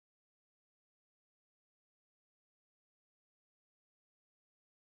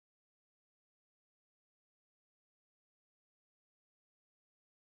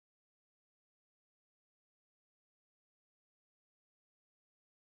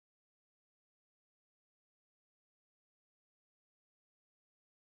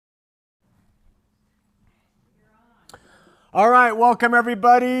All right, welcome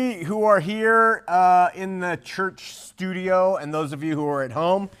everybody who are here in the church studio, and those of you who are at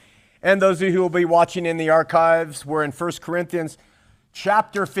home, and those of you who will be watching in the archives. We're in 1 Corinthians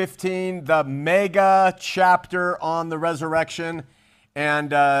chapter 15, the mega chapter on the resurrection,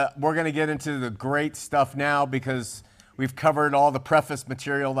 and we're going to get into the great stuff now because we've covered all the preface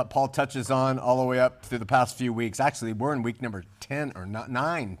material that Paul touches on all the way up through the past few weeks. Actually, we're in week number 10 or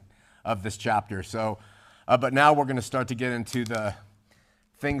 9 of this chapter, so... but now we're going to start to get into the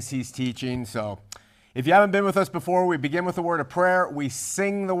things he's teaching. So if you haven't been with us before, we begin with a word of prayer. We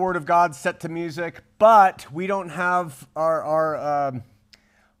sing the word of God set to music, but we don't have our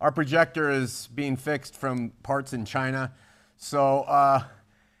projector is being fixed from parts in China. So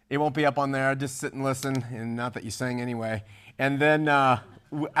it won't be up on there. Just sit and listen, and not that you sang anyway. And then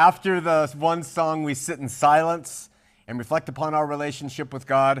after the one song, we sit in silence and reflect upon our relationship with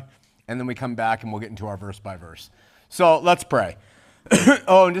God. And then we come back and we'll get into our verse by verse. So let's pray.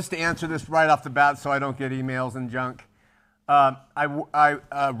 Oh, and just to answer this right off the bat so I don't get emails and junk.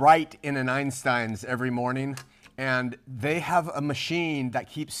 I write in an Einstein's every morning, and they have a machine that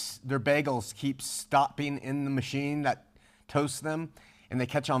keeps, their bagels keep stopping in the machine that toasts them, and they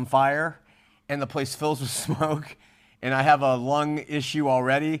catch on fire, and the place fills with smoke, and I have a lung issue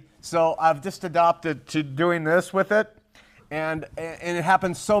already. So I've just adopted to doing this with it. And it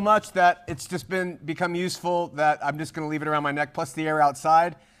happens so much that it's just become useful that I'm just going to leave it around my neck, plus the air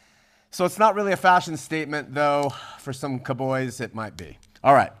outside. So it's not really a fashion statement, though. For some cowboys, it might be.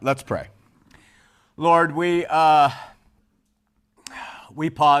 All right, let's pray. Lord, we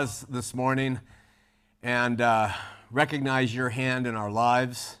pause this morning and recognize your hand in our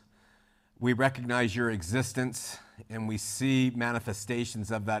lives. We recognize your existence, and we see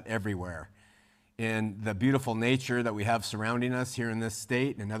manifestations of that everywhere. In the beautiful nature that we have surrounding us here in this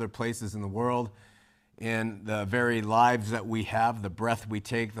state and other places in the world, in the very lives that we have, the breath we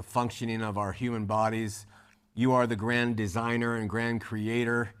take, the functioning of our human bodies. You are the grand designer and grand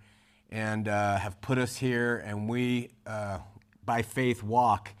creator, and have put us here, and we, by faith,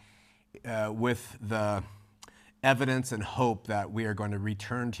 walk with the evidence and hope that we are going to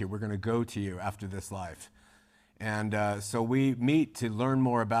return to you. We're going to go to you after this life. And so we meet to learn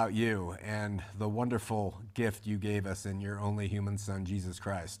more about you and the wonderful gift you gave us in your only human Son, Jesus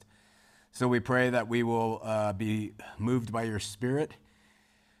Christ. So we pray that we will be moved by your Spirit,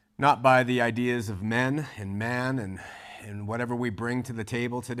 not by the ideas of men and man and whatever we bring to the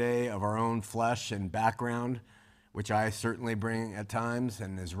table today of our own flesh and background, which I certainly bring at times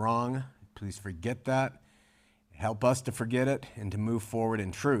and is wrong. Please forget that. Help us to forget it and to move forward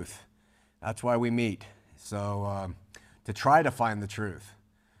in truth. That's why we meet. So to try to find the truth.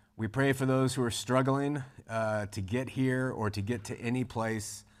 We pray for those who are struggling to get here or to get to any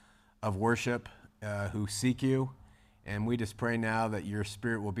place of worship who seek you. And we just pray now that your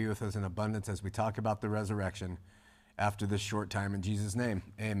Spirit will be with us in abundance as we talk about the resurrection after this short time. In Jesus' name,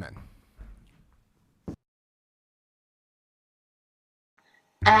 amen.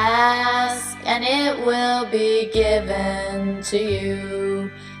 Ask and it will be given to you.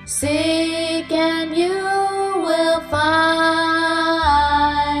 Seek and you will find.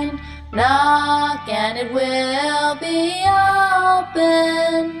 Knock and it will be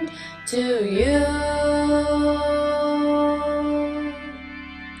opened to you.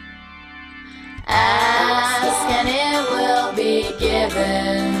 Ask and it will be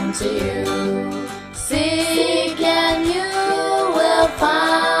given to you. Seek and you will find.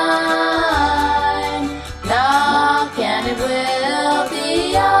 Knock and it will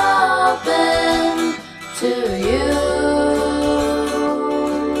be open to you.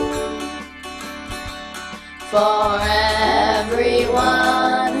 For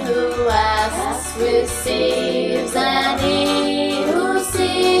everyone who asks receives, and he who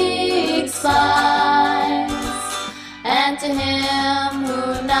seeks finds, and to him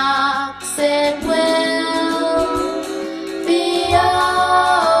who knocks it will be open.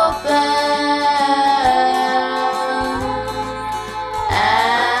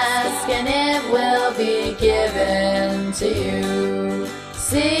 Ask and it will be given to you.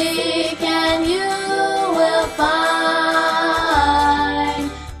 Seek and you will find.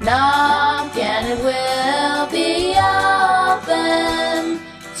 Knock and it will be open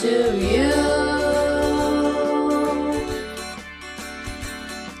to you.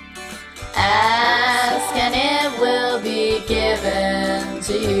 Ask and it will be given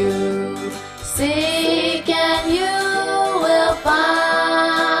to you. Seek and you will find.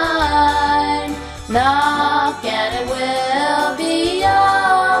 Knock and it will be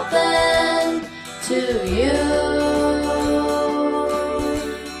open to you.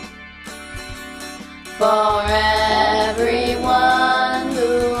 For every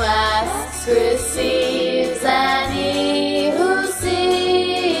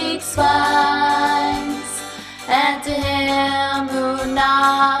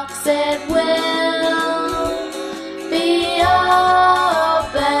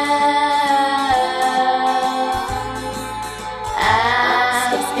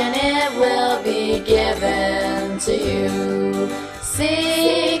you.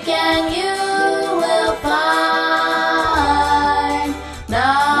 Seek and you will find.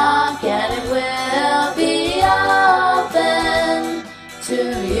 Knock and it will be open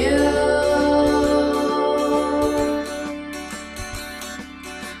to you.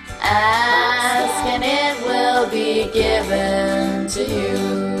 Ask and it will be given to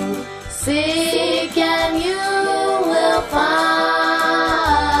you. Seek and you will find.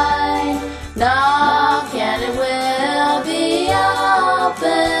 Knock and it will be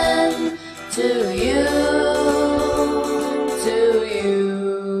open to you, to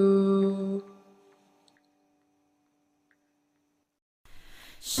you.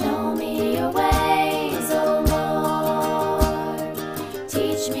 Show me your ways, O Lord.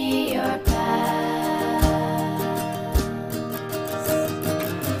 Teach me your paths.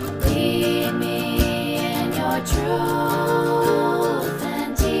 Lead me in your truth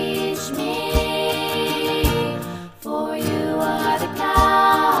and teach me, for you are the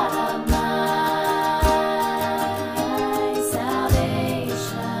God of my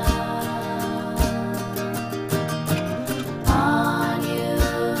salvation. On you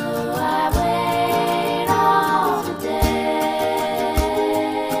I wait all the day.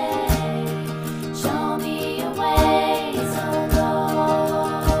 Show me your ways, O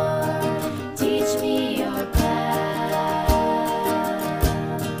Lord. Teach me your paths.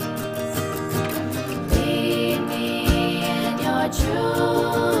 Lead me in your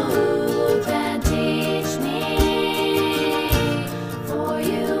truth and teach me, for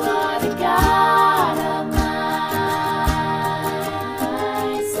you are the God of my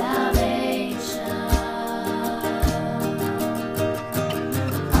salvation.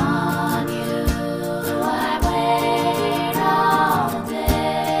 On you I wait all day.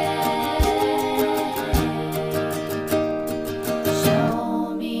 Show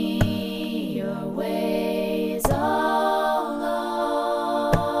me your ways, O Lord.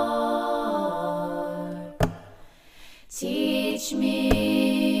 Teach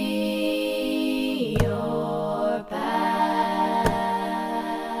me your paths.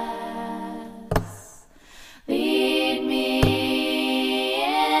 Lead me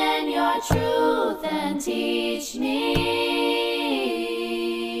in your truth and teach me,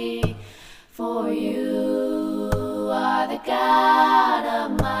 for you are the God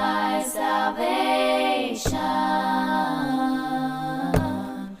of my salvation.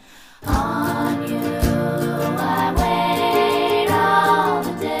 On you I wait all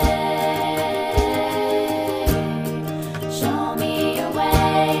the day. Show me your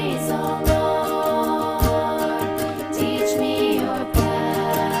ways, O Lord. Teach me your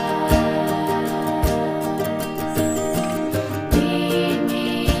paths. Lead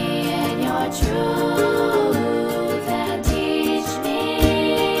me in your truth and teach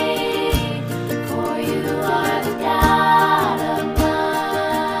me, for you are the God of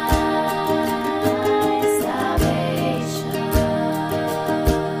my salvation.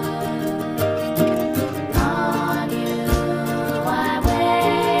 On you I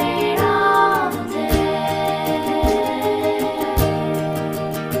wait all the day.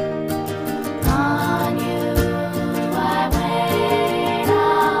 On you I wait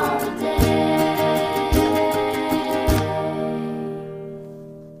all the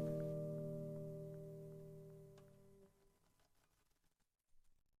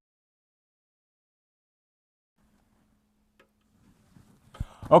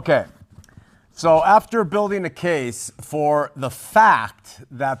Okay, so after building a case for the fact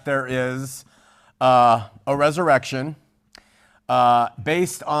that there is a resurrection,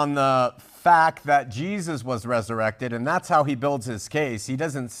 based on the fact that Jesus was resurrected, and that's how he builds his case. He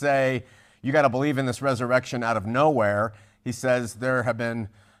doesn't say, you got to believe in this resurrection out of nowhere. He says there have been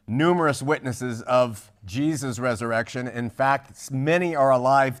numerous witnesses of Jesus' resurrection. In fact, many are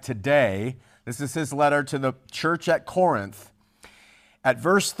alive today. This is his letter to the church at Corinth. At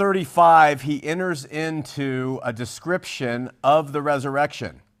verse 35, he enters into a description of the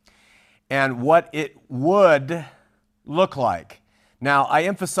resurrection and what it would look like. Now, I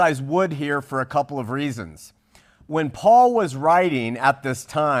emphasize would here for a couple of reasons. When Paul was writing at this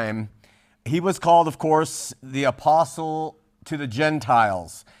time, he was called, of course, the apostle to the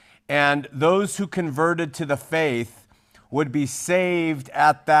Gentiles. And those who converted to the faith would be saved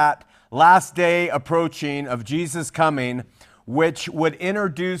at that last day approaching of Jesus coming, which would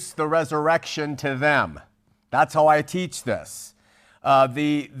introduce the resurrection to them. That's how I teach this.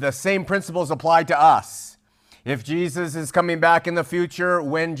 The same principles apply to us. If Jesus is coming back in the future,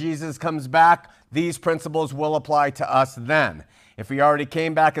 when Jesus comes back, these principles will apply to us then. If he already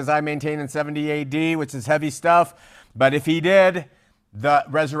came back, as I maintain, in 70 AD, which is heavy stuff, but if he did, The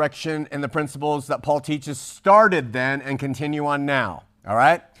resurrection and the principles that Paul teaches started then and continue on now. All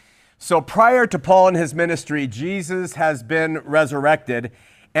right? So prior to Paul and his ministry, Jesus has been resurrected,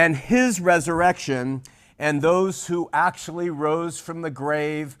 and his resurrection and those who actually rose from the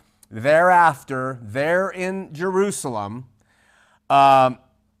grave thereafter, there in Jerusalem,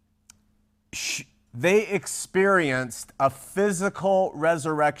 they experienced a physical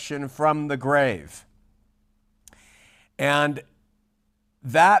resurrection from the grave. And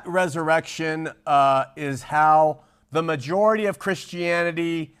that resurrection is how the majority of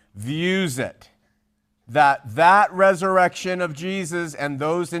Christianity views it. That resurrection of Jesus and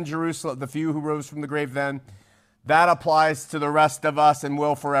those in Jerusalem, the few who rose from the grave then, that applies to the rest of us and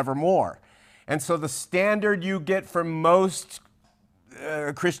will forevermore. And so the standard you get from most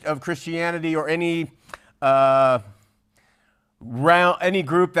of Christianity or any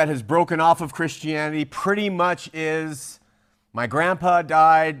group that has broken off of Christianity pretty much is, my grandpa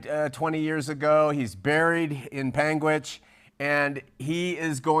died 20 years ago, he's buried in Panguitch, and he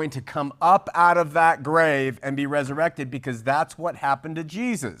is going to come up out of that grave and be resurrected because that's what happened to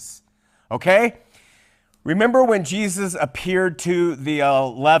Jesus. Okay? Remember when Jesus appeared to the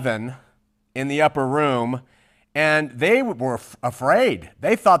 11 in the upper room, and they were afraid.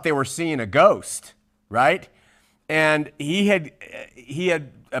 They thought they were seeing a ghost, right? And he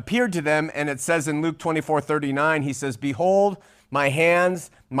had appeared to them, and it says in Luke 24:39, he says, "Behold my hands,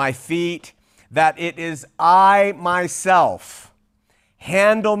 my feet, that it is I myself.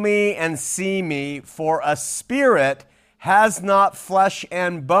 Handle me and see me, for a spirit has not flesh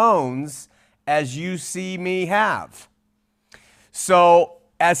and bones as you see me have." So,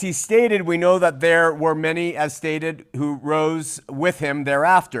 as he stated, we know that there were many, as stated, who rose with him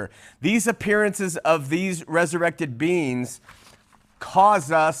thereafter. These appearances of these resurrected beings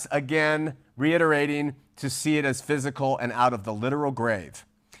cause us, again, reiterating, to see it as physical and out of the literal grave.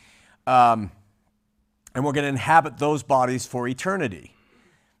 And we're going to inhabit those bodies for eternity.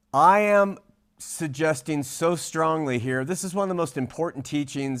 I am suggesting so strongly here, this is one of the most important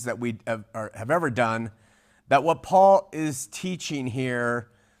teachings that we have ever done, that what Paul is teaching here,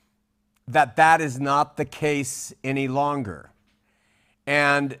 that is not the case any longer.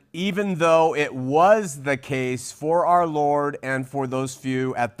 And even though it was the case for our Lord and for those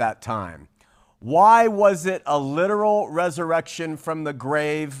few at that time, why was it a literal resurrection from the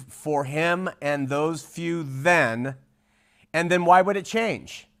grave for him and those few then? And then why would it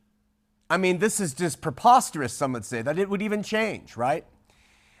change? I mean, this is just preposterous, some would say, that it would even change, right?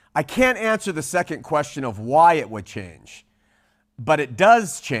 I can't answer the second question of why it would change, but it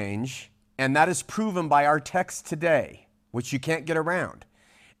does change, and that is proven by our text today, which you can't get around.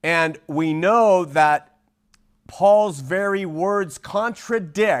 And we know that Paul's very words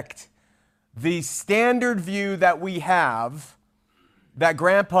contradict the standard view that we have that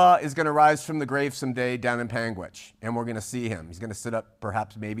Grandpa is going to rise from the grave someday down in Panguitch, and we're going to see him. He's going to sit up,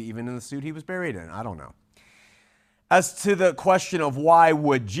 perhaps maybe even in the suit he was buried in. I don't know. As to the question of why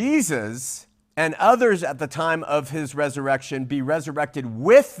would Jesus and others at the time of his resurrection be resurrected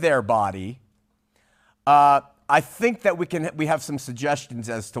with their body, I think that we have some suggestions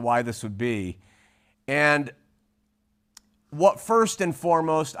as to why this would be. And what first and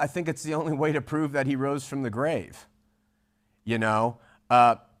foremost, I think it's the only way to prove that he rose from the grave. You know,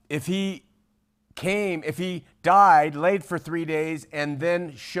 if he died, laid for 3 days, and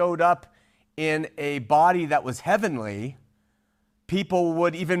then showed up in a body that was heavenly, people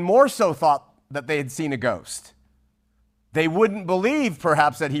would even more so thought that they had seen a ghost. They wouldn't believe,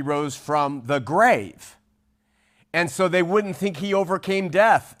 perhaps, that he rose from the grave. And so they wouldn't think he overcame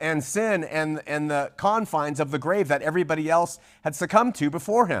death and sin and the confines of the grave that everybody else had succumbed to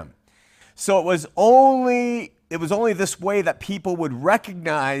before him. So it was only this way that people would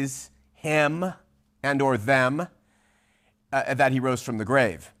recognize him and or them that he rose from the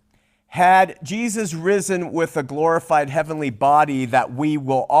grave. Had Jesus risen with a glorified heavenly body that we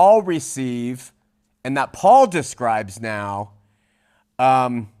will all receive and that Paul describes now,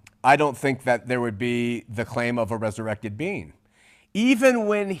 I don't think that there would be the claim of a resurrected being. Even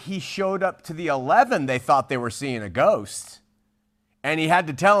when he showed up to the 11, they thought they were seeing a ghost. And he had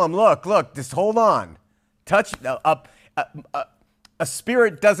to tell them, look, just hold on. A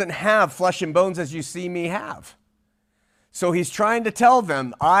spirit doesn't have flesh and bones as you see me have. So he's trying to tell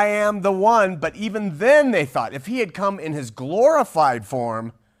them, I am the one. But even then they thought, if he had come in his glorified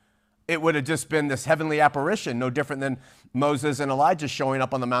form, it would have just been this heavenly apparition, no different than Moses and Elijah showing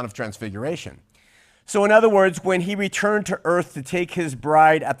up on the Mount of Transfiguration. So in other words, when he returned to earth to take his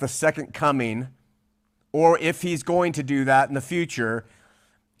bride at the second coming, or if he's going to do that in the future,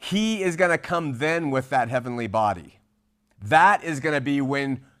 he is going to come then with that heavenly body. That is going to be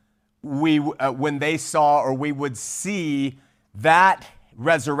when they saw, or we would see, that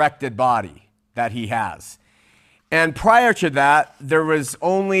resurrected body that he has. And prior to that, there was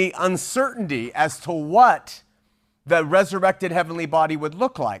only uncertainty as to what the resurrected heavenly body would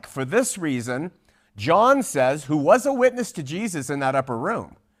look like. For this reason, John says, who was a witness to Jesus in that upper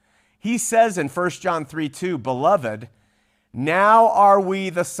room, he says in 1 John 3:2, "Beloved, now are we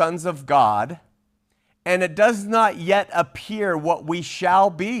the sons of God, and it does not yet appear what we shall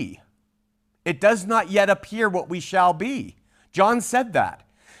be." It does not yet appear what we shall be. John said that.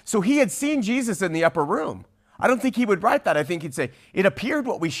 So he had seen Jesus in the upper room. I don't think he would write that. I think he'd say, it appeared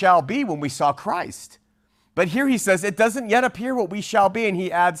what we shall be when we saw Christ. But here he says, it doesn't yet appear what we shall be. And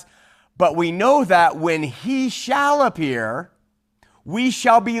he adds, but we know that when he shall appear, we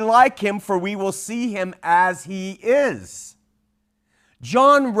shall be like him, for we will see him as he is.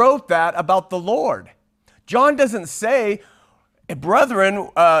 John wrote that about the Lord. John doesn't say, brethren,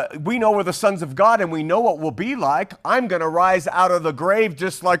 we know we're the sons of God and we know what we'll be like. I'm going to rise out of the grave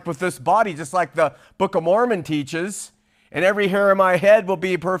just like with this body, just like the Book of Mormon teaches, and every hair of my head will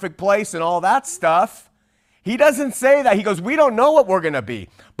be a perfect place and all that stuff. He doesn't say that. He goes, we don't know what we're going to be,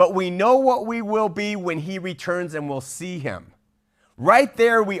 but we know what we will be when he returns and we'll see him. Right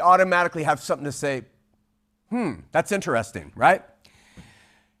there, we automatically have something to say, that's interesting, right?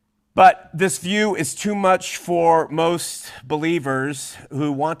 But this view is too much for most believers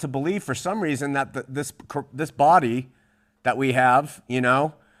who want to believe for some reason that this body that we have,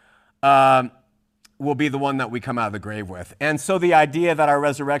 will be the one that we come out of the grave with. And so the idea that our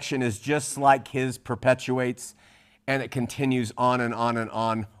resurrection is just like his perpetuates, and it continues on and on and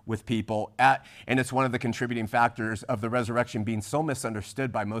on with people. And it's one of the contributing factors of the resurrection being so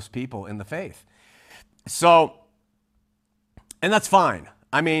misunderstood by most people in the faith. So, and that's fine.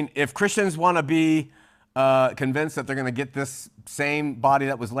 I mean, if Christians want to be convinced that they're going to get this same body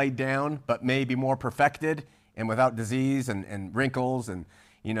that was laid down, but maybe more perfected and without disease and wrinkles and,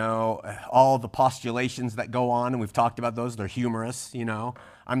 all the postulations that go on, and we've talked about those, they're humorous,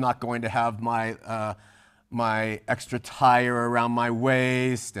 I'm not going to have my extra tire around my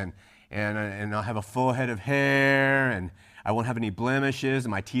waist and I'll have a full head of hair and I won't have any blemishes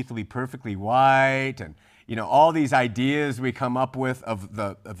and my teeth will be perfectly white and all these ideas we come up with of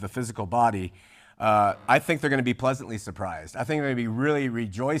the physical body, I think they're going to be pleasantly surprised. I think they're going to be really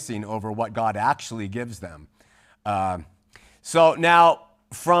rejoicing over what God actually gives them. So now,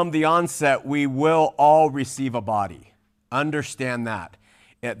 from the onset, we will all receive a body. Understand that.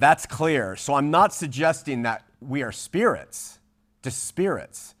 That's clear. So I'm not suggesting that we are spirits, just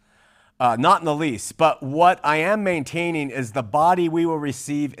spirits. Not in the least. But what I am maintaining is the body we will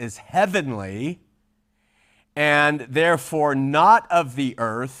receive is heavenly, and therefore not of the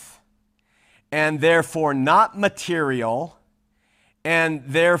earth, and therefore not material, and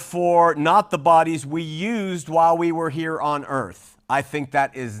therefore not the bodies we used while we were here on earth. I think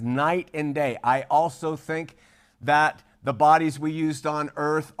that is night and day. I also think that the bodies we used on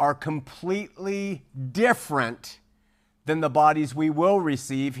earth are completely different than the bodies we will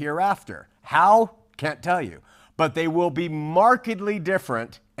receive hereafter. How? Can't tell you. But they will be markedly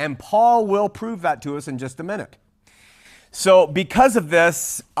different, and Paul will prove that to us in just a minute. So because of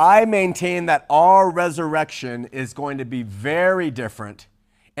this, I maintain that our resurrection is going to be very different,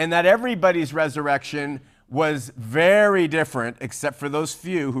 and that everybody's resurrection was very different, except for those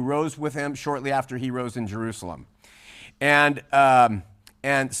few who rose with him shortly after he rose in Jerusalem. And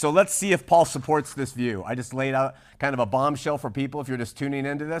so let's see if Paul supports this view. I just laid out kind of a bombshell for people if you're just tuning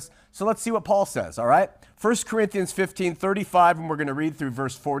into this. So let's see what Paul says, all right? 1 Corinthians 15:35, and we're going to read through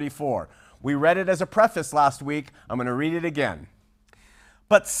verse 44. We read it as a preface last week. I'm going to read it again.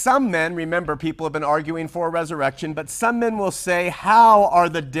 But some men, remember, people have been arguing for resurrection, but some men will say, how are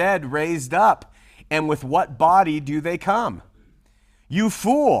the dead raised up? And with what body do they come? You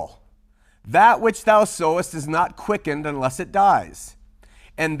fool! That which thou sowest is not quickened unless it dies.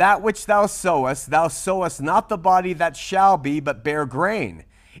 And that which thou sowest not the body that shall be, but bare grain.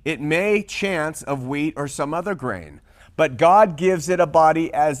 It may chance of wheat or some other grain. But God gives it a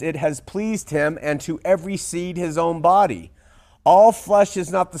body as it has pleased him, and to every seed his own body. All flesh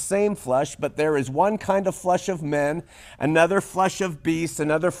is not the same flesh, but there is one kind of flesh of men, another flesh of beasts,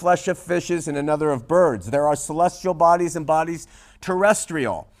 another flesh of fishes, and another of birds. There are celestial bodies and bodies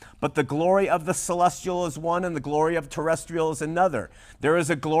terrestrial. But the glory of the celestial is one, and the glory of terrestrial is another. There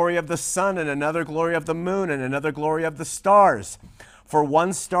is a glory of the sun, and another glory of the moon, and another glory of the stars. For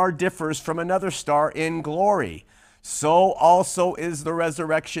one star differs from another star in glory. So also is the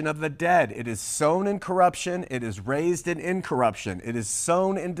resurrection of the dead. It is sown in corruption, it is raised in incorruption. It is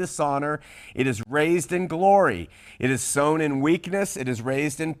sown in dishonor, it is raised in glory. It is sown in weakness, it is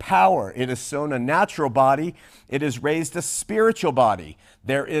raised in power. It is sown a natural body, it is raised a spiritual body.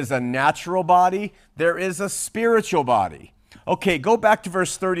 There is a natural body, there is a spiritual body. Okay, go back to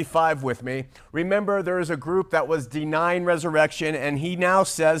verse 35 with me. Remember, there is a group that was denying resurrection, and he now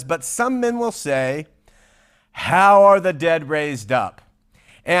says, but some men will say, how are the dead raised up?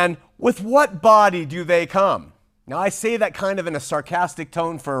 And with what body do they come? Now, I say that kind of in a sarcastic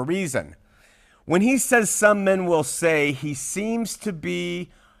tone for a reason. When he says some men will say, he seems to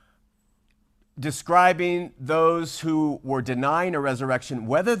be describing those who were denying a resurrection,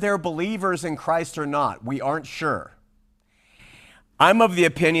 whether they're believers in Christ or not. We aren't sure. I'm of the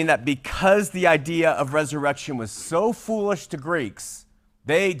opinion that because the idea of resurrection was so foolish to Greeks,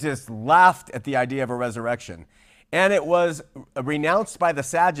 they just laughed at the idea of a resurrection. And it was renounced by the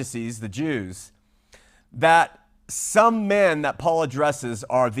Sadducees, the Jews, that some men that Paul addresses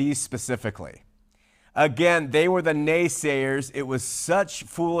are these specifically. Again, they were the naysayers. It was such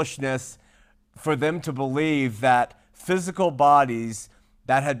foolishness for them to believe that physical bodies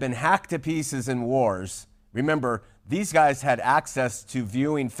that had been hacked to pieces in wars, remember, these guys had access to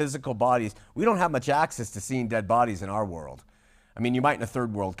viewing physical bodies. We don't have much access to seeing dead bodies in our world. I mean, you might in a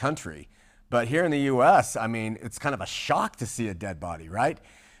third world country, but here in the U.S., I mean, it's kind of a shock to see a dead body, right?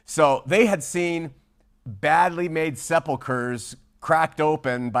 So they had seen badly made sepulchers cracked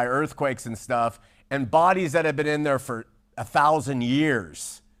open by earthquakes and stuff, and bodies that had been in there for 1,000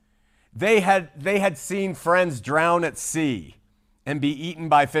 years. They had seen friends drown at sea and be eaten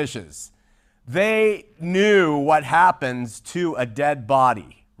by fishes. They knew what happens to a dead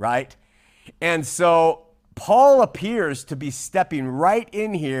body, right? And so Paul appears to be stepping right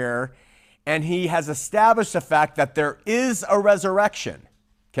in here, and he has established the fact that there is a resurrection,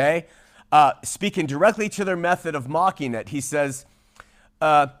 okay? Speaking directly to their method of mocking it, he says,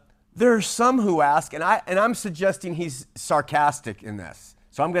 there are some who ask, and I'm suggesting he's sarcastic in this.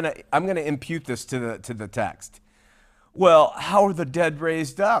 So I'm gonna impute this to the text. Well, how are the dead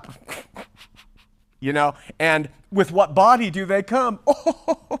raised up? You know, and with what body do they come?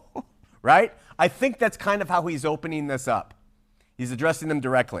 Right? I think that's kind of how he's opening this up. He's addressing them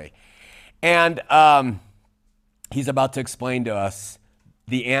directly. And he's about to explain to us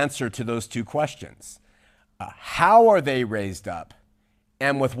the answer to those two questions. How are they raised up?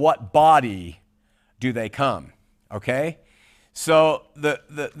 And with what body do they come? Okay? So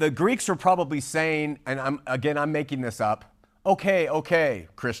the Greeks were probably saying, and I'm making this up, okay,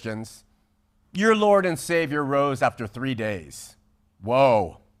 Christians, your Lord and Savior rose after 3 days.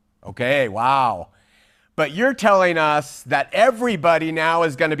 Whoa. Okay, wow. But you're telling us that everybody now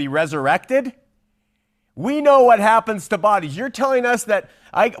is going to be resurrected? We know what happens to bodies. You're telling us that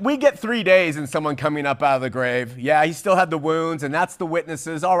we get 3 days and someone coming up out of the grave. Yeah, he still had the wounds, and that's the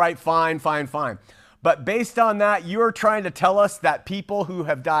witnesses. All right, fine. But based on that, you're trying to tell us that people who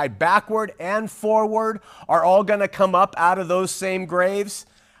have died backward and forward are all going to come up out of those same graves?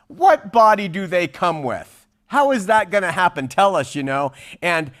 What body do they come with? How is that going to happen? Tell us,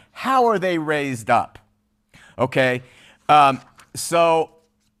 and how are they raised up? Okay, so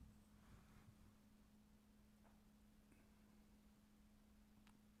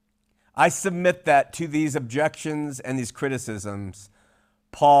I submit that to these objections and these criticisms,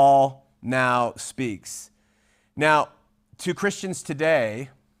 Paul now speaks. Now, to Christians today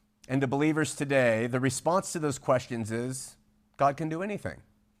and to believers today, the response to those questions is God can do anything,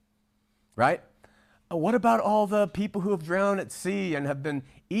 right? What about all the people who have drowned at sea and have been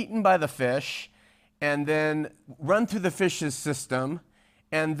eaten by the fish and then run through the fish's system,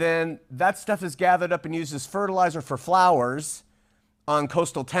 and then that stuff is gathered up and used as fertilizer for flowers on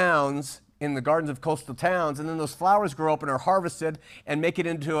coastal towns, in the gardens of coastal towns, and then those flowers grow up and are harvested and make it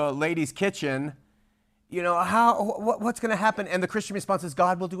into a lady's kitchen? What's going to happen? And the Christian response is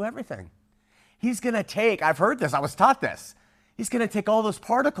God will do everything. He's going to take, I've heard this, I was taught this, he's going to take all those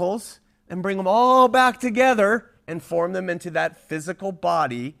particles and bring them all back together and form them into that physical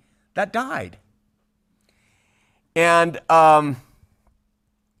body that died. And Paul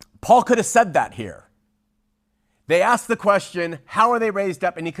could have said that here. They asked the question, how are they raised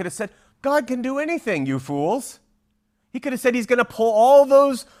up? And he could have said, God can do anything, you fools. He could have said he's going to pull all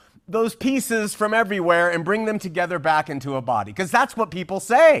those pieces from everywhere and bring them together back into a body, because that's what people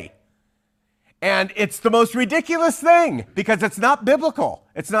say. And it's the most ridiculous thing because it's not biblical.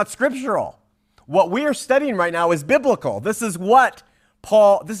 It's not scriptural. What we are studying right now is biblical. This is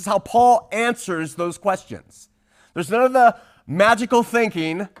how Paul answers those questions. There's none of the magical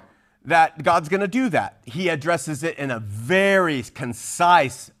thinking that God's going to do that. He addresses it in a very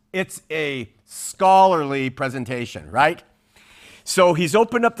concise, it's a scholarly presentation, right? So he's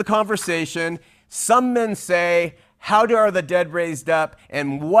opened up the conversation. Some men say, how are the dead raised up,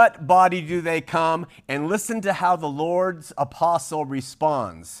 and what body do they come? And listen to how the Lord's apostle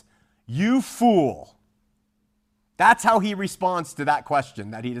responds. You fool. That's how he responds to that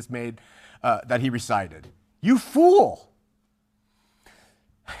question that he just made, that he recited. You fool.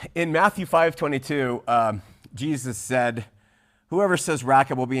 In Matthew 5:22, Jesus said, whoever says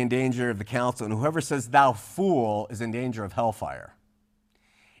Rachab will be in danger of the council, and whoever says thou fool is in danger of hellfire.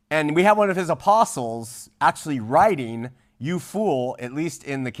 And we have one of his apostles actually writing, you fool, at least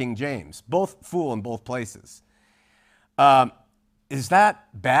in the King James. Both fool in both places. Is that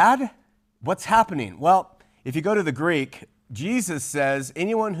bad? What's happening? Well, if you go to the Greek, Jesus says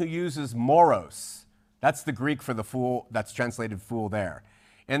anyone who uses moros, that's the Greek for the fool, that's translated fool there.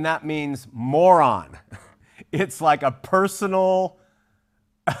 And that means moron. It's like a personal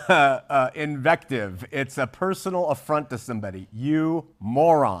invective. It's a personal affront to somebody. You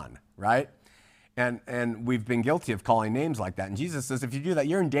moron, right? And we've been guilty of calling names like that. And Jesus says, if you do that,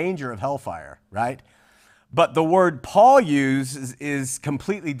 you're in danger of hellfire, right? But the word Paul uses is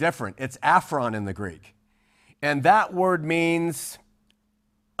completely different. It's aphron in the Greek. And that word means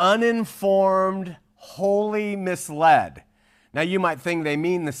uninformed, wholly misled. Now, you might think they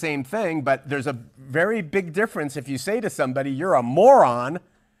mean the same thing, but there's a very big difference if you say to somebody, you're a moron,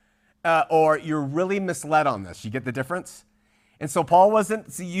 or you're really misled on this. You get the difference? And so Paul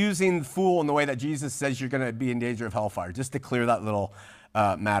wasn't using fool in the way that Jesus says you're going to be in danger of hellfire, just to clear that little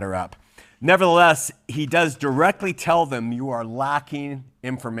matter up. Nevertheless, he does directly tell them you are lacking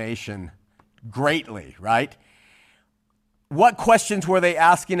information greatly, right? What questions were they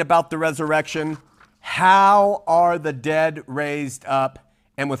asking about the resurrection? How are the dead raised up,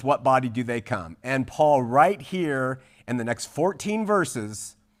 and with what body do they come? And Paul, right here in the next 14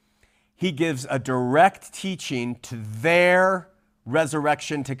 verses, he gives a direct teaching to their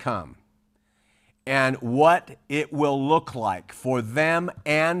resurrection to come and what it will look like for them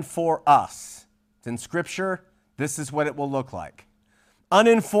and for us. It's in Scripture. This is what it will look like.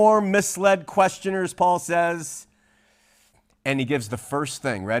 Uninformed, misled questioners, Paul says, and he gives the first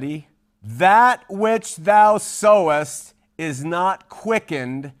thing. Ready? That which thou sowest is not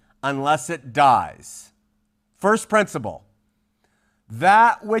quickened unless it dies. First principle.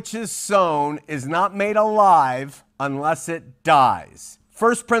 That which is sown is not made alive unless it dies.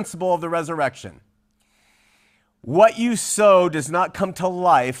 First principle of the resurrection. What you sow does not come to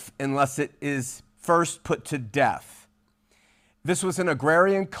life unless it is first put to death. This was an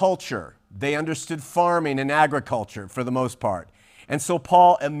agrarian culture. They understood farming and agriculture for the most part. And so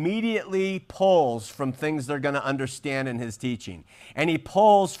Paul immediately pulls from things they're going to understand in his teaching. And he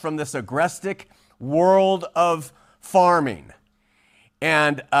pulls from this agrestic world of farming.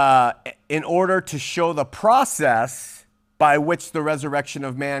 And in order to show the process by which the resurrection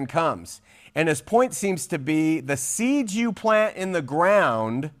of man comes. And his point seems to be the seeds you plant in the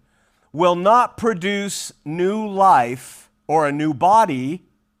ground will not produce new life or a new body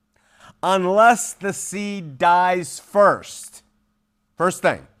unless the seed dies first. First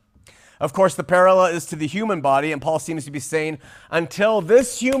thing. Of course, the parallel is to the human body, and Paul seems to be saying, until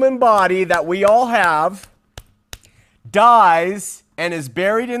this human body that we all have dies and is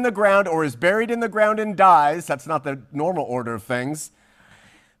buried in the ground, or is buried in the ground and dies, that's not the normal order of things,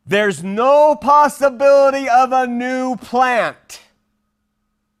 there's no possibility of a new plant.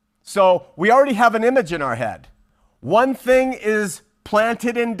 So we already have an image in our head. One thing is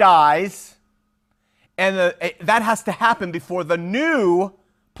planted and dies, and that has to happen before the new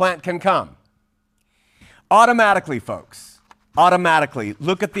plant can come. Automatically, folks,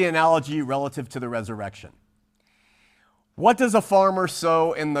 look at the analogy relative to the resurrection. What does a farmer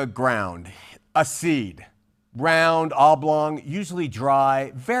sow in the ground? A seed. Round, oblong, usually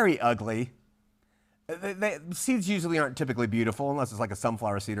dry, very ugly. Seeds usually aren't typically beautiful unless it's like a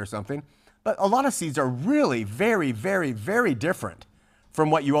sunflower seed or something. But a lot of seeds are really very, very, very different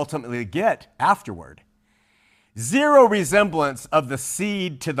from what you ultimately get afterward. Zero resemblance of the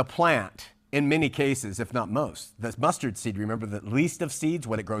seed to the plant in many cases, if not most. The mustard seed, remember the least of seeds,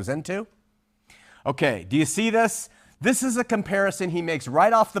 what it grows into? Okay, do you see this? This is a comparison he makes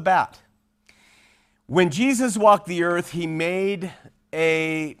right off the bat. When Jesus walked the earth, he made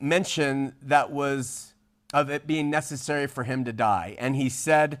a mention that was of it being necessary for him to die. And he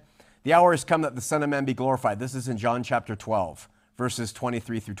said, the hour has come that the Son of Man be glorified. This is in John chapter 12, verses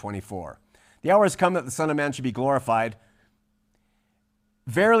 23 through 24. The hour has come that the Son of Man should be glorified.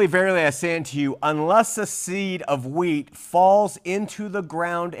 Verily, verily, I say unto you, unless a seed of wheat falls into the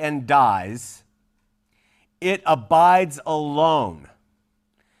ground and dies, it abides alone.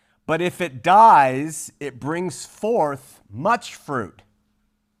 But if it dies, it brings forth much fruit,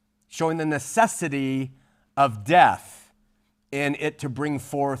 showing the necessity of death in it to bring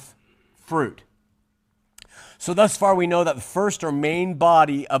forth fruit. So thus far we know that the first or main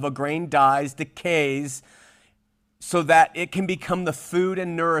body of a grain dies, decays, so that it can become the food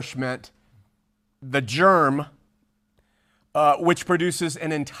and nourishment, the germ, which produces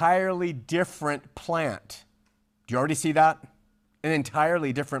an entirely different plant. Do you already see that? An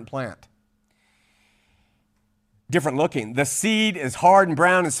entirely different plant. Different looking. The seed is hard and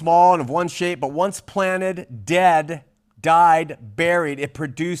brown and small and of one shape, but once planted, dead, died, buried, it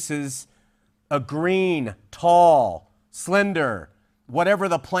produces a green, tall, slender, whatever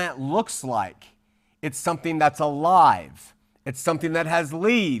the plant looks like. It's something that's alive. It's something that has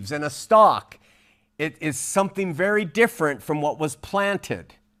leaves and a stalk. It is something very different from what was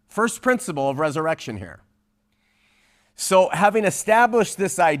planted. First principle of resurrection here. So having established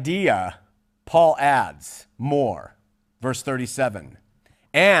this idea, Paul adds more. Verse 37.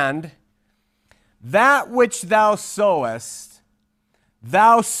 And that which thou sowest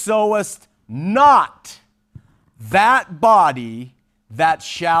not that body that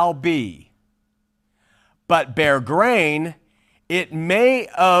shall be, but bear grain, it may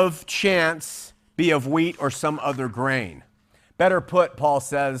of chance be of wheat or some other grain. Better put, Paul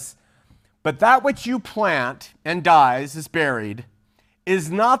says, but that which you plant and dies, is buried,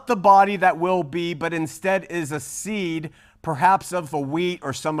 is not the body that will be, but instead is a seed, perhaps of a wheat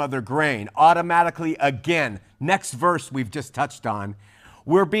or some other grain. Automatically, again, next verse we've just touched on,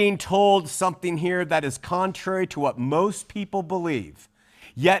 we're being told something here that is contrary to what most people believe,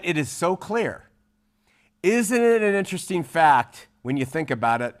 yet it is so clear. Isn't it an interesting fact, when you think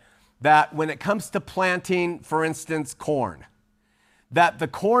about it, that when it comes to planting, for instance, corn, that the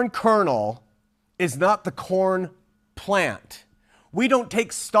corn kernel is not the corn plant. We don't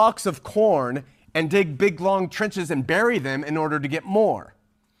take stalks of corn and dig big, long trenches and bury them in order to get more.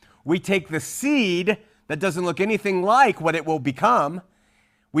 We take the seed that doesn't look anything like what it will become,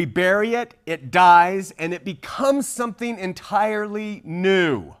 we bury it, it dies, and it becomes something entirely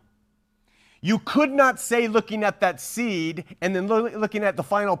new. You could not say, looking at that seed and then looking at the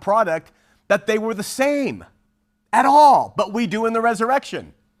final product, that they were the same at all, but we do in the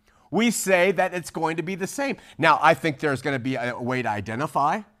resurrection. We say that it's going to be the same. Now, I think there's going to be a way to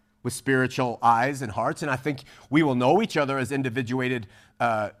identify with spiritual eyes and hearts, and I think we will know each other as individuated,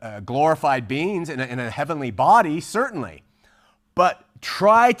 glorified beings in a heavenly body, certainly. But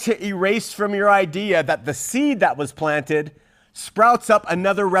try to erase from your idea that the seed that was planted sprouts up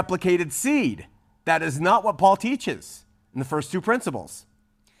another replicated seed. That is not what Paul teaches in the first two principles.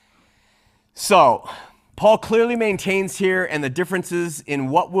 So, Paul clearly maintains here, and the differences in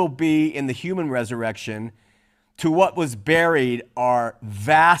what will be in the human resurrection to what was buried are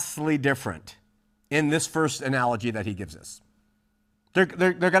vastly different in this first analogy that he gives us. They're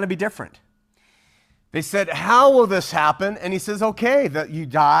going to be different. They said, how will this happen? And he says, okay, that you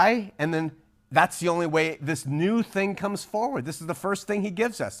die, and then that's the only way this new thing comes forward. This is the first thing he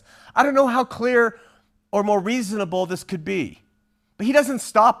gives us. I don't know how clear or more reasonable this could be, but he doesn't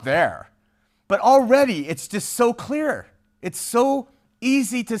stop there. But already it's just so clear. It's so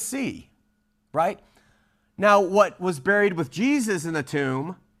easy to see, right? Now, what was buried with Jesus in the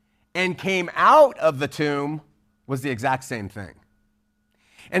tomb and came out of the tomb was the exact same thing.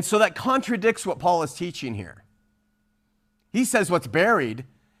 And so that contradicts what Paul is teaching here. He says what's buried,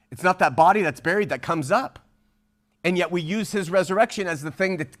 it's not that body that's buried that comes up. And yet we use his resurrection as the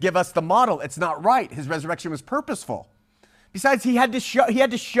thing to give us the model. It's not right. His resurrection was purposeful. Besides, he had to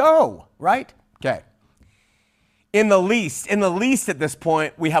show, right? Okay. In the least at this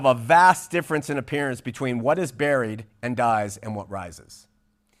point, we have a vast difference in appearance between what is buried and dies and what rises.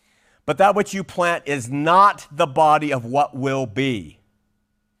 But that which you plant is not the body of what will be,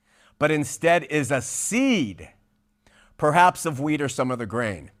 but instead is a seed, perhaps of wheat or some other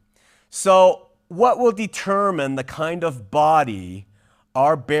grain. So what will determine the kind of body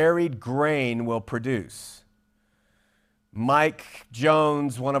our buried grain will produce? Mike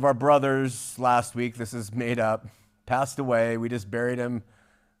Jones, one of our brothers last week, this is made up, passed away. We just buried him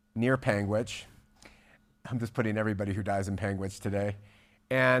near Panguitch. I'm just putting everybody who dies in Panguitch today.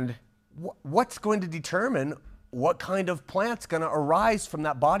 And what's going to determine what kind of plant's going to arise from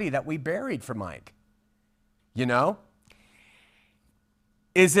that body that we buried for Mike? You know?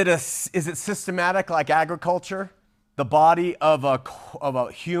 Is it systematic like agriculture? The body of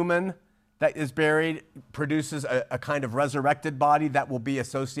a human that is buried produces a kind of resurrected body that will be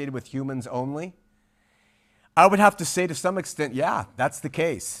associated with humans only? I would have to say to some extent, yeah, that's the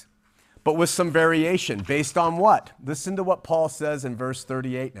case. But with some variation. Based on what? Listen to what Paul says in verse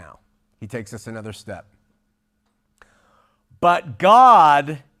 38 now. He takes us another step. But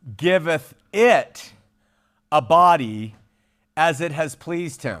God giveth it a body as it has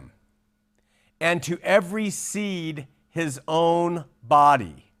pleased him, and to every seed his own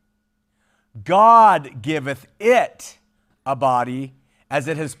body. God giveth it a body as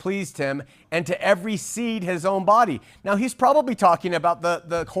it has pleased him, and to every seed his own body. Now, he's probably talking about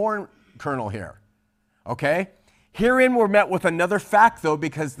the corn kernel here, okay? Herein we're met with another fact, though,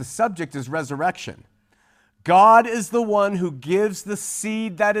 because the subject is resurrection. God is the one who gives the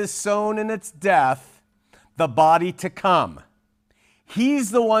seed that is sown in its death the body to come.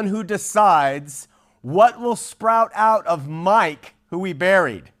 He's the one who decides what will sprout out of Mike, who we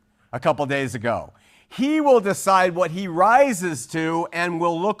buried a couple days ago. He will decide what he rises to and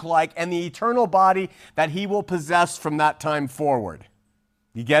will look like, and the eternal body that he will possess from that time forward.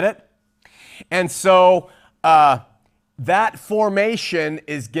 You get it? And so that formation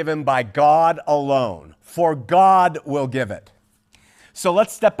is given by God alone, for God will give it. So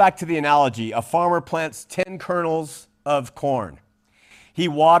let's step back to the analogy. A farmer plants 10 kernels of corn. He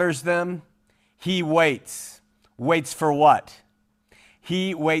waters them. He waits. Waits for what?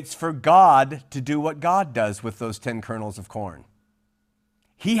 He waits for God to do what God does with those 10 kernels of corn.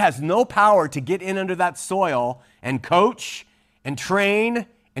 He has no power to get in under that soil and coach and train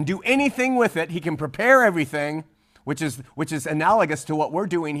and do anything with it. He can prepare everything, which is analogous to what we're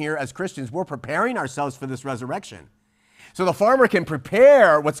doing here as Christians. We're preparing ourselves for this resurrection. So the farmer can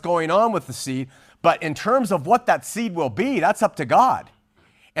prepare what's going on with the seed, but in terms of what that seed will be, that's up to God.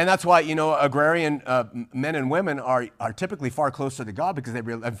 And that's why, agrarian men and women are typically far closer to God, because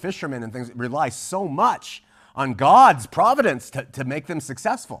and fishermen and things rely so much on God's providence to make them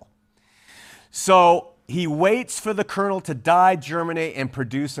successful. So he waits for the kernel to die, germinate, and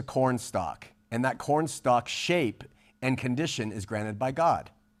produce a corn stalk. And that corn stalk shape and condition is granted by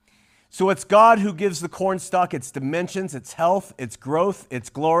God. So it's God who gives the corn stalk its dimensions, its health, its growth, its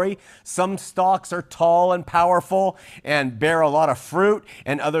glory. Some stalks are tall and powerful and bear a lot of fruit,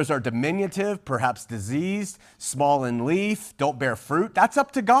 and others are diminutive, perhaps diseased, small in leaf, don't bear fruit. That's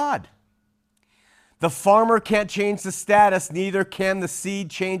up to God. The farmer can't change the status, neither can the seed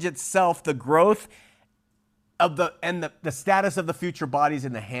change itself. The growth of the status of the future bodies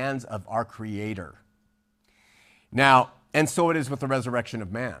in the hands of our Creator. Now, and so it is with the resurrection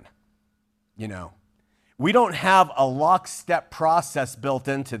of man. We don't have a lockstep process built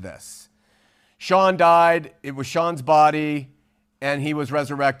into this. Sean died, it was Sean's body, and he was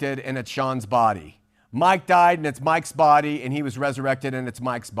resurrected, and it's Sean's body. Mike died, and it's Mike's body, and he was resurrected, and it's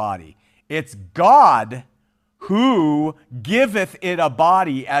Mike's body. It's God who giveth it a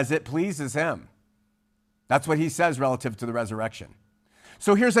body as it pleases him. That's what he says relative to the resurrection.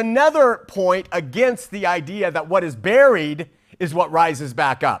 So here's another point against the idea that what is buried is what rises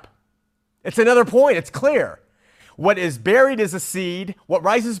back up. It's another point. It's clear. What is buried is a seed. What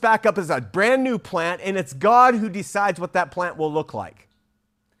rises back up is a brand new plant, and it's God who decides what that plant will look like.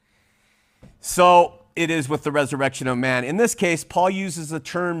 So it is with the resurrection of man. In this case, Paul uses the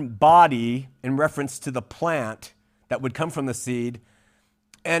term body in reference to the plant that would come from the seed,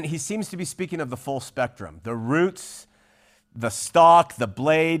 and he seems to be speaking of the full spectrum. The roots, the stalk, the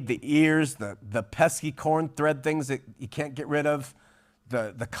blade, the ears, the pesky corn thread things that you can't get rid of,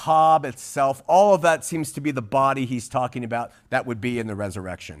 the cob itself, all of that seems to be the body he's talking about that would be in the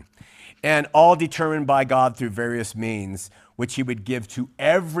resurrection. And all determined by God through various means, which he would give to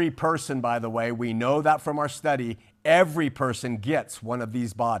every person, by the way. We know that from our study, every person gets one of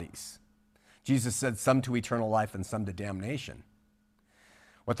these bodies. Jesus said some to eternal life and some to damnation.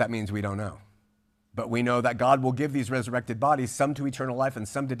 What that means, we don't know. But we know that God will give these resurrected bodies, some to eternal life and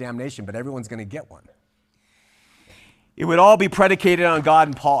some to damnation, but everyone's going to get one. It would all be predicated on God,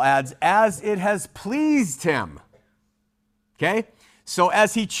 and Paul adds, as it has pleased him. Okay? So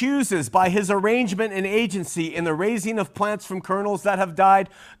as he chooses by his arrangement and agency in the raising of plants from kernels that have died,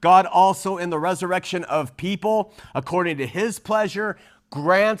 God also in the resurrection of people, according to his pleasure,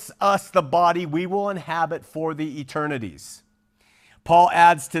 grants us the body we will inhabit for the eternities. Paul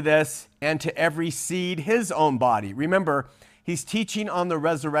adds to this, and to every seed his own body. Remember, he's teaching on the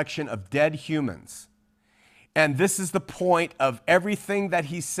resurrection of dead humans. And this is the point of everything that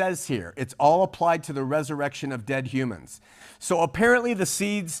he says here. It's all applied to the resurrection of dead humans. So apparently the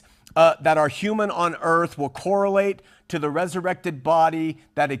seeds that are human on earth will correlate to the resurrected body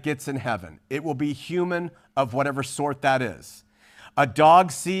that it gets in heaven. It will be human of whatever sort that is. A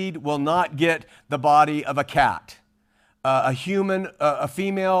dog seed will not get the body of a cat. A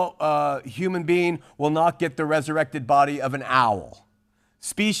female human being will not get the resurrected body of an owl.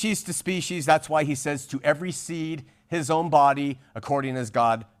 Species to species, that's why he says to every seed his own body, according as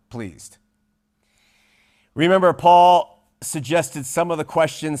God pleased. Remember, Paul suggested some of the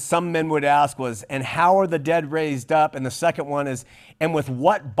questions some men would ask was, and how are the dead raised up? And the second one is, and with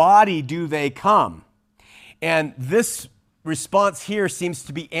what body do they come? And this response here seems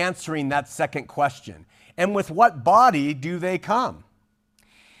to be answering that second question. And with what body do they come?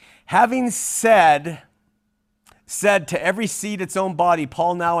 Having said to every seed its own body,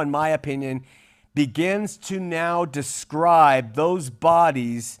 Paul now, in my opinion, begins to now describe those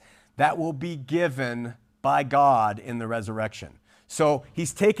bodies that will be given by God in the resurrection. So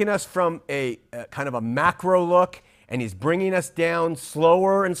he's taken us from a kind of a macro look, and he's bringing us down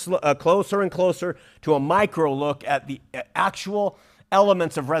slower and closer and closer to a micro look at the actual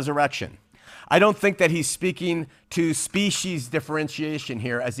elements of resurrection. I don't think that he's speaking to species differentiation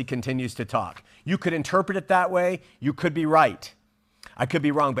here as he continues to talk. You could interpret it that way. You could be right. I could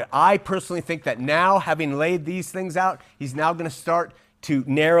be wrong. But I personally think that now, having laid these things out, he's now going to start to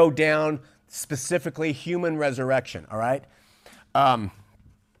narrow down specifically human resurrection, all right?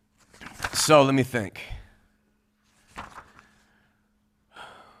 So let me think.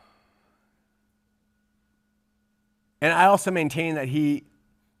 And I also maintain that he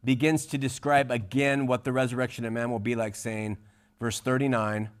begins to describe again what the resurrection of man will be like, saying, verse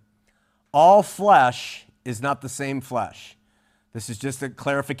 39, all flesh is not the same flesh. This is just a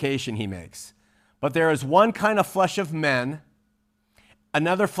clarification he makes. But there is one kind of flesh of men,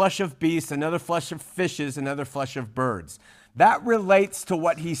 another flesh of beasts, another flesh of fishes, another flesh of birds. That relates to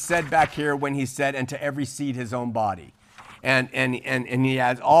what he said back here when he said, and to every seed his own body. And he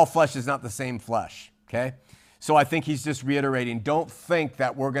adds, all flesh is not the same flesh, okay? So I think he's just reiterating, don't think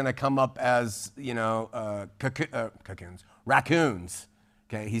that we're going to come up as, raccoons.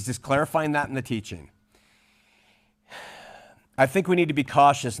 Okay, he's just clarifying that in the teaching. I think we need to be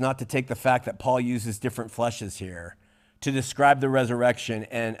cautious not to take the fact that Paul uses different fleshes here to describe the resurrection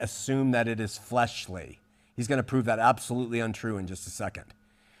and assume that it is fleshly. He's going to prove that absolutely untrue in just a second.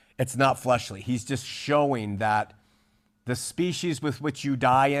 It's not fleshly. He's just showing that the species with which you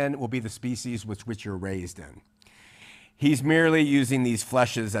die in will be the species with which you're raised in. He's merely using these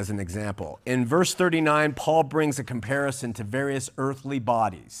fleshes as an example. In verse 39, Paul brings a comparison to various earthly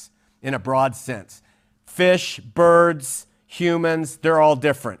bodies in a broad sense. Fish, birds, humans, they're all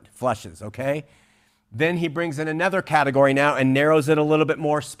different fleshes, okay? Then he brings in another category now and narrows it a little bit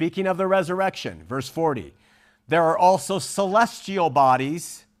more. Speaking of the resurrection, verse 40, there are also celestial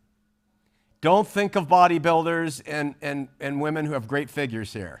bodies. Don't think of bodybuilders and women who have great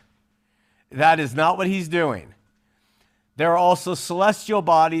figures here. That is not what he's doing. There are also celestial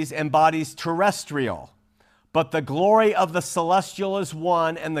bodies and bodies terrestrial. But the glory of the celestial is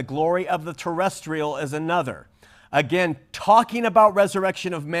one, and the glory of the terrestrial is another. Again, talking about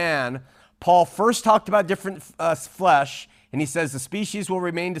resurrection of man, Paul first talked about different flesh, and he says the species will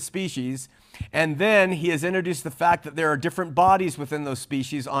remain to species. And then he has introduced the fact that there are different bodies within those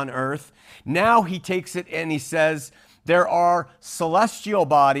species on earth. Now he takes it and he says there are celestial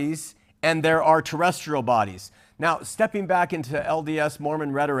bodies and there are terrestrial bodies. Now, stepping back into LDS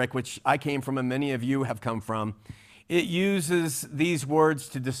Mormon rhetoric, which I came from and many of you have come from, it uses these words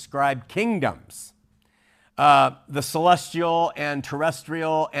to describe kingdoms. The celestial and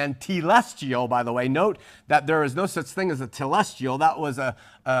terrestrial and telestial, by the way. Note that there is no such thing as a telestial. That was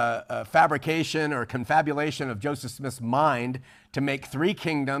a fabrication or confabulation of Joseph Smith's mind to make three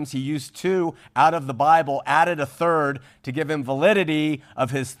kingdoms. He used two out of the Bible, added a third to give him validity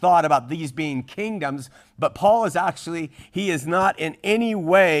of his thought about these being kingdoms. But Paul he is not in any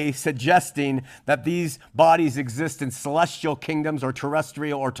way suggesting that these bodies exist in celestial kingdoms or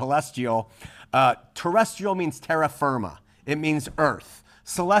terrestrial or telestial. Terrestrial means terra firma. It means earth.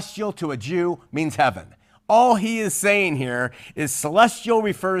 Celestial to a Jew means heaven. All he is saying here is celestial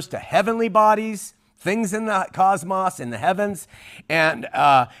refers to heavenly bodies, things in the cosmos, in the heavens, and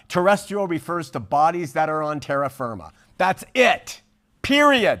terrestrial refers to bodies that are on terra firma. That's it,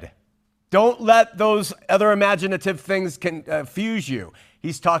 period. Don't let those other imaginative things confuse you.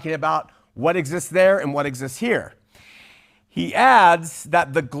 He's talking about what exists there and what exists here. He adds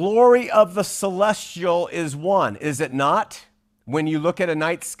that the glory of the celestial is one. Is it not? When you look at a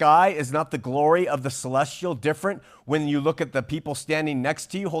night sky, is not the glory of the celestial different when you look at the people standing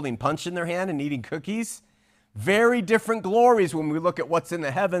next to you holding punch in their hand and eating cookies? Very different glories when we look at what's in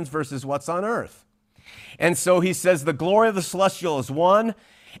the heavens versus what's on earth. And so he says the glory of the celestial is one,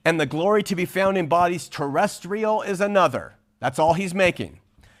 and the glory to be found in bodies terrestrial is another. That's all he's making.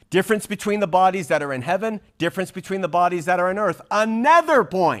 Difference between the bodies that are in heaven, difference between the bodies that are on earth. Another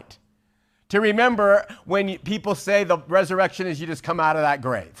point to remember when people say the resurrection is you just come out of that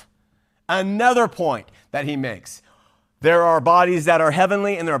grave. Another point that he makes. There are bodies that are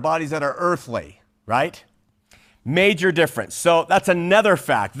heavenly and there are bodies that are earthly, right? Major difference. So that's another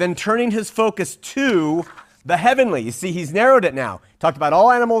fact. Then turning his focus to the heavenly. You see, he's narrowed it now. He talked about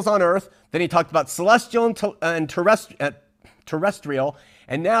all animals on earth. Then he talked about celestial and terrestrial.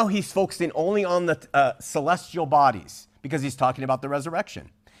 And now he's focusing only on the celestial bodies because he's talking about the resurrection.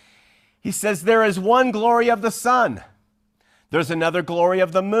 He says there is one glory of the sun. There's another glory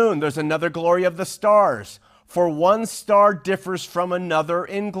of the moon. There's another glory of the stars. For one star differs from another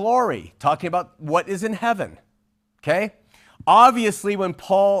in glory. Talking about what is in heaven. Okay? Obviously, when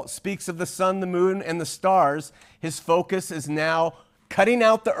Paul speaks of the sun, the moon, and the stars, his focus is now cutting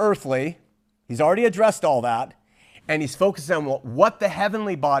out the earthly. He's already addressed all that. And he's focusing on what the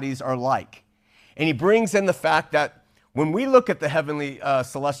heavenly bodies are like. And he brings in the fact that when we look at the heavenly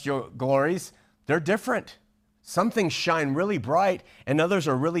celestial glories, they're different. Some things shine really bright and others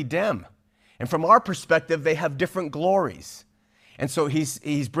are really dim. And from our perspective, they have different glories. And so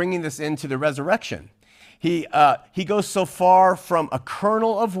he's bringing this into the resurrection. He goes so far from a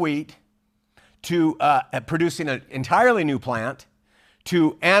kernel of wheat to producing an entirely new plant,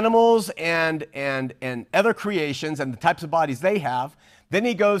 to animals and other creations and the types of bodies they have. Then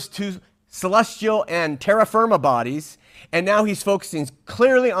he goes to celestial and terra firma bodies, and now he's focusing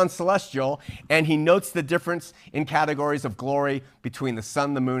clearly on celestial, and he notes the difference in categories of glory between the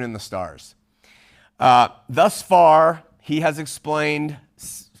sun, the moon, and the stars. Thus far, he has explained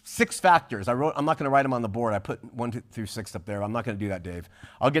 6 factors. I'm not going to write them on the board. I put 1 through 6 up there. I'm not going to do that, Dave.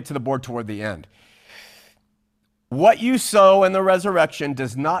 I'll get to the board toward the end. What you sow in the resurrection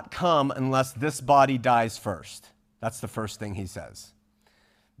does not come unless this body dies first. That's the first thing he says.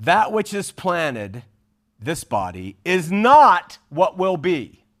 That which is planted, this body, is not what will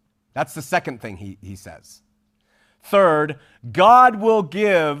be. That's the second thing he says. Third, God will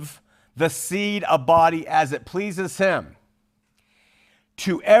give the seed a body as it pleases him.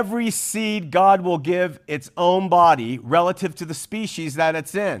 To every seed, God will give its own body relative to the species that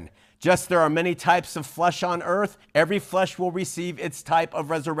it's in. Just there are many types of flesh on earth, every flesh will receive its type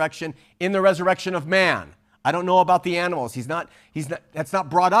of resurrection in the resurrection of man. I don't know about the animals. That's not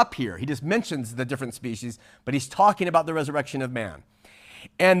brought up here. He just mentions the different species, but he's talking about the resurrection of man.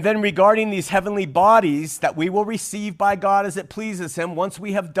 And then regarding these heavenly bodies that we will receive by God as it pleases him, once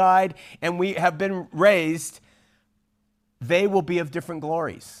we have died and we have been raised, they will be of different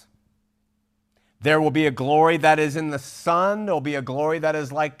glories. There will be a glory that is in the sun. There will be a glory that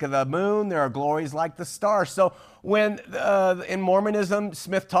is like the moon. There are glories like the stars. So when in Mormonism,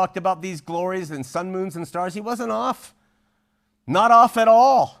 Smith talked about these glories and sun, moons, and stars, he wasn't off. Not off at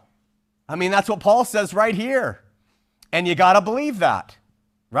all. I mean, that's what Paul says right here. And you got to believe that,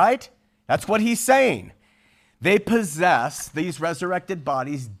 right? That's what he's saying. They possess, these resurrected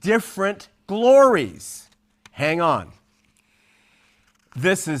bodies, different glories. Hang on.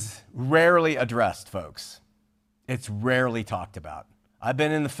 This is rarely addressed, folks. It's rarely talked about. I've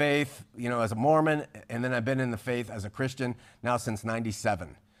been in the faith, as a Mormon, and then I've been in the faith as a Christian now since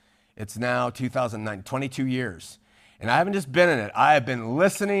 97. It's now 2009, 22 years. And I haven't just been in it. I have been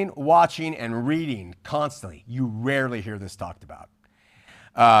listening, watching, and reading constantly. You rarely hear this talked about.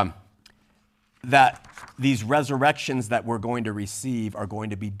 That these resurrections that we're going to receive are going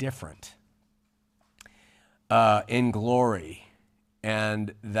to be different in glory.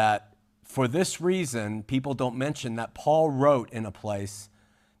 And that for this reason, people don't mention that Paul wrote in a place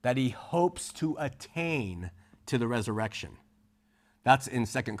that he hopes to attain to the resurrection. That's in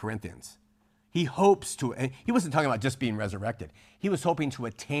 2 Corinthians. He hopes to, he wasn't talking about just being resurrected. He was hoping to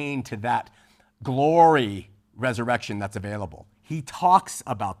attain to that glory resurrection that's available. He talks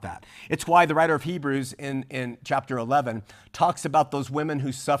about that. It's why the writer of Hebrews in chapter 11 talks about those women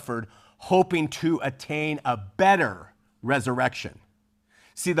who suffered, hoping to attain a better resurrection.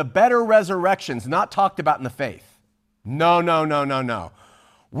 See, the better resurrection's not talked about in the faith. No.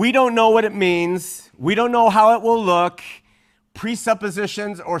 We don't know what it means. We don't know how it will look.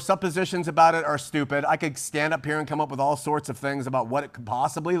 Presuppositions or suppositions about it are stupid. I could stand up here and come up with all sorts of things about what it could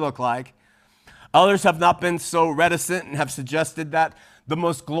possibly look like. Others have not been so reticent and have suggested that the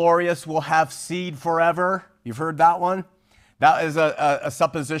most glorious will have seed forever. You've heard that one? That is a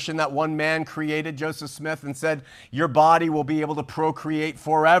supposition that one man created, Joseph Smith, and said, your body will be able to procreate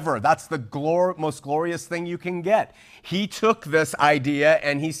forever. That's the most glorious thing you can get. He took this idea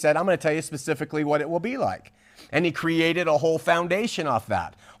and he said, I'm going to tell you specifically what it will be like. And he created a whole foundation off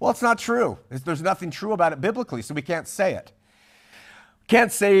that. Well, it's not true. There's nothing true about it biblically, so we can't say it.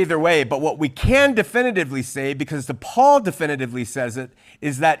 Can't say either way, but what we can definitively say, because Paul definitively says it,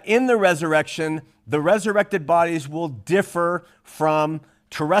 is that in the resurrection, the resurrected bodies will differ from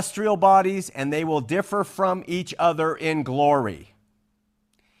terrestrial bodies, and they will differ from each other in glory.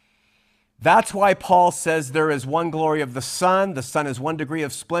 That's why Paul says there is one glory of the sun is one degree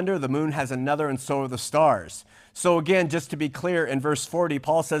of splendor, the moon has another, and so are the stars. So again, just to be clear, in verse 40,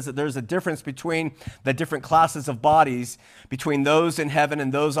 Paul says that there's a difference between the different classes of bodies, between those in heaven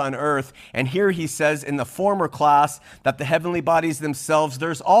and those on earth. And here he says in the former class that the heavenly bodies themselves,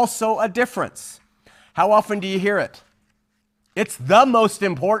 there's also a difference. How often do you hear it? It's the most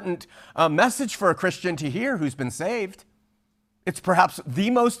important message for a Christian to hear who's been saved. It's perhaps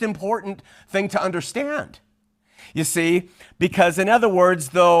the most important thing to understand. You see, because in other words,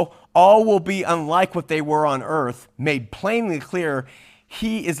 though all will be unlike what they were on earth, made plainly clear,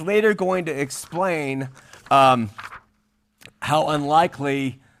 he is later going to explain how unlike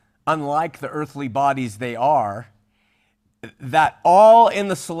the earthly bodies they are, that all in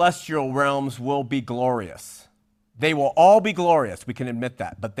the celestial realms will be glorious. They will all be glorious, we can admit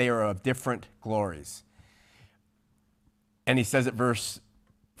that, but they are of different glories. And he says at verse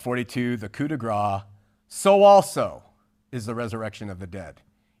 42, the coup de grace, so also is the resurrection of the dead.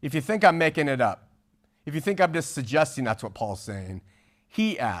 If you think I'm making it up, if you think I'm just suggesting that's what Paul's saying,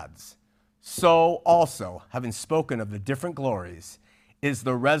 he adds, so also, having spoken of the different glories, is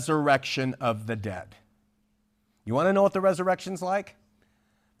the resurrection of the dead. You want to know what the resurrection's like?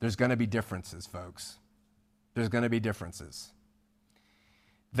 There's going to be differences, folks. There's going to be differences.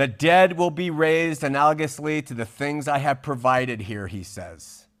 The dead will be raised analogously to the things I have provided here, he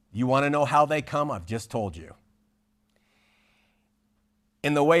says. You want to know how they come? I've just told you.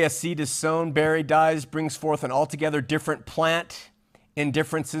 In the way a seed is sown, buried, dies, brings forth an altogether different plant, in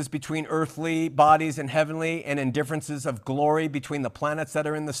differences between earthly bodies and heavenly, and in differences of glory between the planets that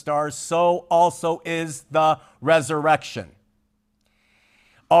are in the stars, so also is the resurrection.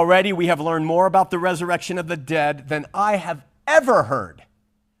 Already we have learned more about the resurrection of the dead than I have ever heard,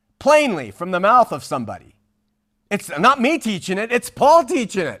 plainly from the mouth of somebody. It's not me teaching it, it's Paul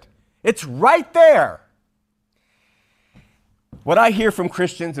teaching it. It's right there. What I hear from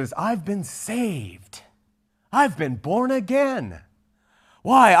Christians is, I've been saved. I've been born again.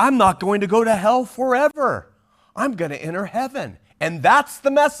 Why? I'm not going to go to hell forever. I'm going to enter heaven. And that's the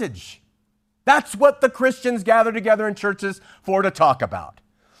message. That's what the Christians gather together in churches for to talk about.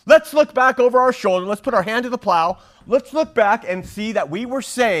 Let's look back over our shoulder. Let's put our hand to the plow. Let's look back and see that we were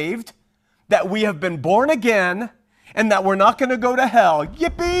saved, that we have been born again, and that we're not going to go to hell.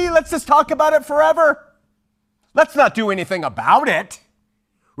 Yippee! Let's just talk about it forever. Let's not do anything about it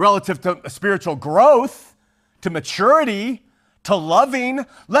relative to spiritual growth, to maturity, to loving.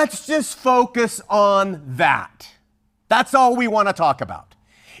 Let's just focus on that. That's all we want to talk about.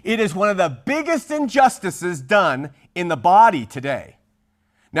 It is one of the biggest injustices done in the body today.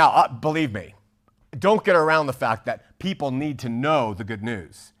 Now, believe me, don't get around the fact that people need to know the good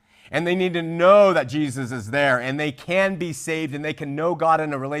news. And they need to know that Jesus is there and they can be saved and they can know God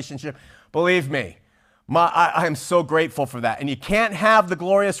in a relationship. Believe me, I am so grateful for that. And you can't have the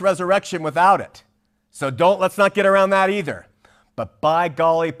glorious resurrection without it. So let's not get around that either. But by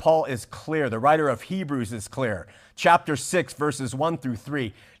golly, Paul is clear. The writer of Hebrews is clear. Chapter 6, verses 1 through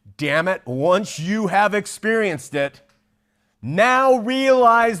 3. Damn it, once you have experienced it, now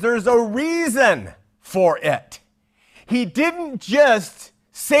realize there's a reason for it. He didn't just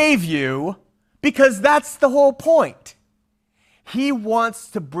save you because that's the whole point. He wants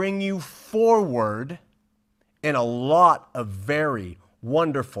to bring you forward in a lot of very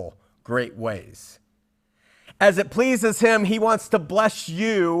wonderful, great ways. As it pleases him, he wants to bless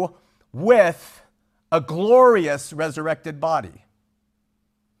you with a glorious resurrected body.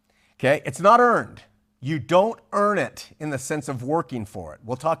 Okay? It's not earned. You don't earn it in the sense of working for it.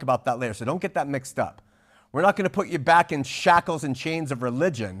 We'll talk about that later, so don't get that mixed up. We're not going to put you back in shackles and chains of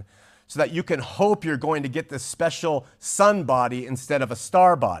religion so that you can hope you're going to get this special sun body instead of a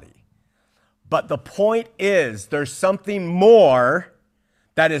star body. But the point is, there's something more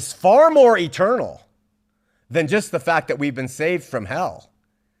that is far more eternal than just the fact that we've been saved from hell.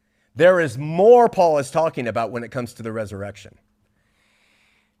 There is more Paul is talking about when it comes to the resurrection.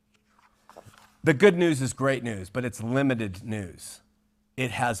 The good news is great news, but it's limited news.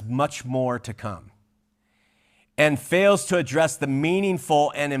 It has much more to come and fails to address the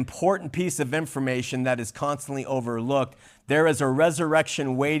meaningful and important piece of information that is constantly overlooked. There is a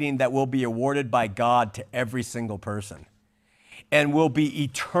resurrection waiting that will be awarded by God to every single person and will be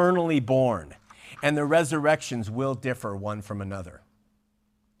eternally born. And the resurrections will differ one from another.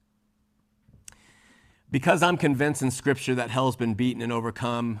 Because I'm convinced in Scripture that hell's been beaten and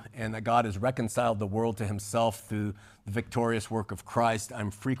overcome and that God has reconciled the world to himself through the victorious work of Christ,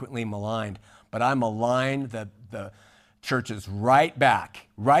 I'm frequently maligned. But I malign the churches right back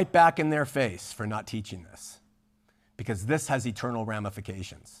in their face for not teaching this, because this has eternal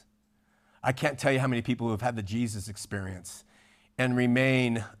ramifications. I can't tell you how many people who have had the Jesus experience and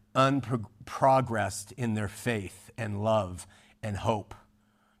remain unprogressed in their faith and love and hope,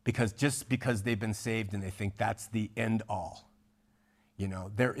 because they've been saved and they think that's the end all. You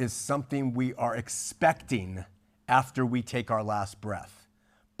know, there is something we are expecting after we take our last breath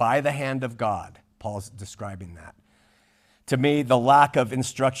by the hand of God. Paul's describing that. To me, the lack of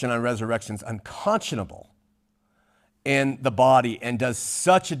instruction on resurrection is unconscionable in the body and does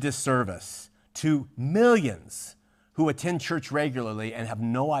such a disservice to millions who attend church regularly and have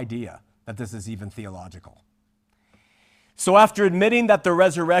no idea that this is even theological. So after admitting that the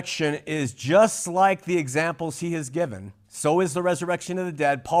resurrection is just like the examples he has given, so is the resurrection of the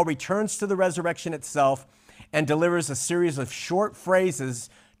dead, Paul returns to the resurrection itself and delivers a series of short phrases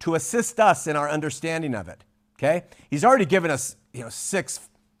to assist us in our understanding of it. Okay? He's already given us, 6,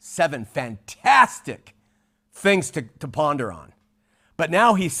 7 fantastic things to ponder on. But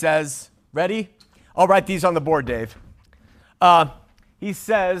now he says, ready? I'll write these on the board, Dave. He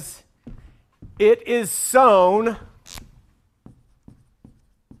says, it is sown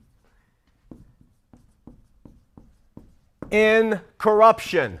in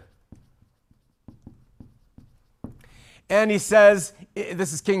corruption. And he says,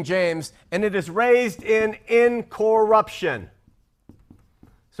 this is King James, and it is raised in incorruption.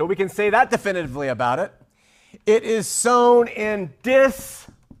 So we can say that definitively about it. It is sown in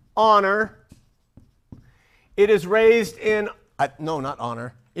dishonor. It is raised in, no, not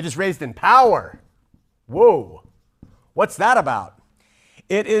honor. It is raised in power. Whoa. What's that about?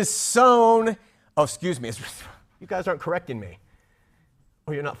 It is sown, excuse me, you guys aren't correcting me.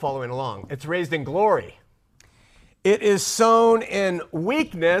 Or you're not following along. It's raised in glory. It is sown in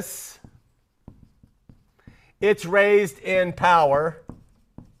weakness. It's raised in power.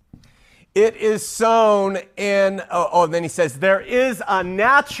 It is sown in, and then he says, there is a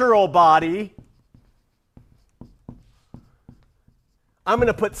natural body. I'm going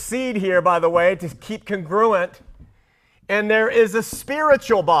to put seed here, by the way, to keep congruent. And there is a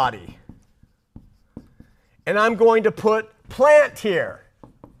spiritual body. And I'm going to put plant here.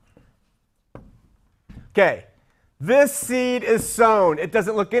 Okay. This seed is sown. It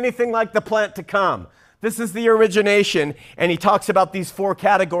doesn't look anything like the plant to come. This is the origination, and he talks about these 4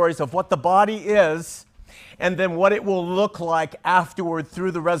 categories of what the body is and then what it will look like afterward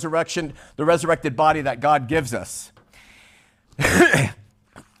through the resurrection, the resurrected body that God gives us.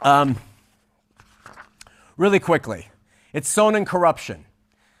 Really quickly, it's sown in corruption.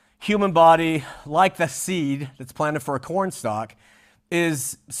 Human body, like the seed that's planted for a corn stalk,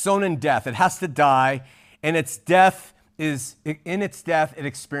 is sown in death. It has to die. And in its death, it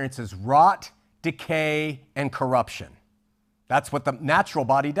experiences rot, decay, and corruption. That's what the natural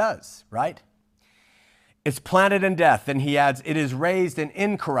body does, right? It's planted in death. And he adds, it is raised in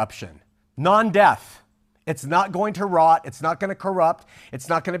incorruption, non-death. It's not going to rot. It's not going to corrupt. It's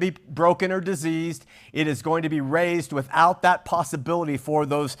not going to be broken or diseased. It is going to be raised without that possibility for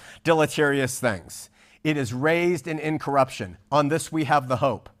those deleterious things. It is raised in incorruption. On this we have the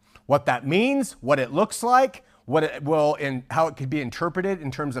hope. What that means, what it looks like, what it will, and how it could be interpreted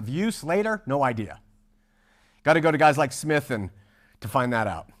in terms of use later, no idea. Got to go to guys like Smith to find that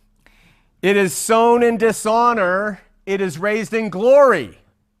out. It is sown in dishonor. It is raised in glory.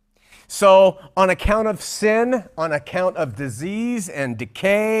 So on account of sin, on account of disease and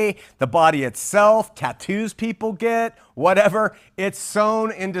decay, the body itself, tattoos people get, whatever, it's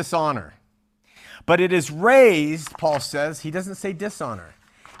sown in dishonor. But it is raised, Paul says, he doesn't say dishonor.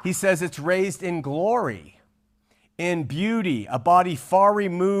 He says it's raised in glory, in beauty, a body far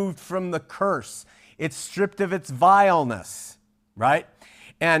removed from the curse. It's stripped of its vileness, right?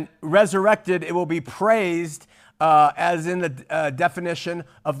 And resurrected, it will be praised as in the definition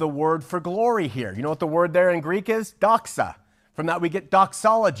of the word for glory here. You know what the word there in Greek is? Doxa. From that we get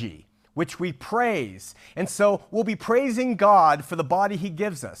doxology, which we praise. And so we'll be praising God for the body he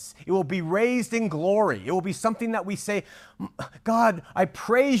gives us. It will be raised in glory. It will be something that we say, God, I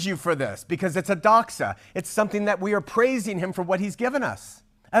praise you for this, because it's a doxa. It's something that we are praising him for what he's given us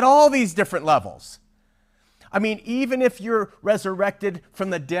at all these different levels. I mean, even if you're resurrected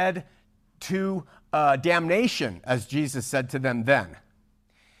from the dead to damnation, as Jesus said to them then,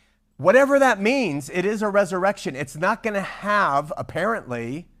 whatever that means, it is a resurrection. It's not going to have,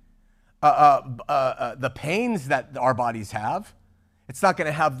 apparently, the pains that our bodies have. It's not going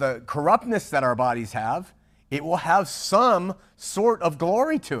to have the corruptness that our bodies have. It will have some sort of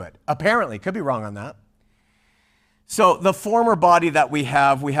glory to it, apparently. Could be wrong on that. So the former body that we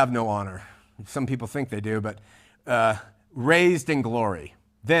have no honor. Some people think they do, but raised in glory.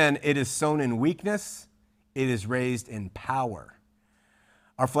 Then it is sown in weakness. It is raised in power.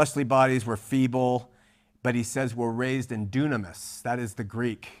 Our fleshly bodies were feeble, but he says we're raised in dunamis. That is the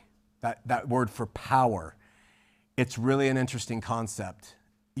Greek, that word for power. It's really an interesting concept.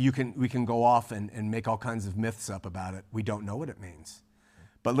 We can go off and make all kinds of myths up about it. We don't know what it means.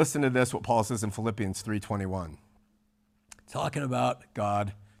 But listen to this, what Paul says in Philippians 3:21. Talking about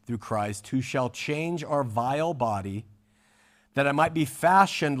God through Christ, who shall change our vile body, that it might be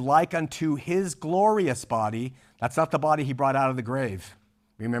fashioned like unto his glorious body. That's not the body he brought out of the grave.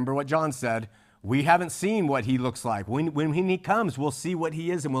 Remember what John said. We haven't seen what he looks like. When he comes, we'll see what he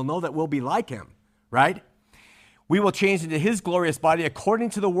is, and we'll know that we'll be like him, right? We will change into his glorious body according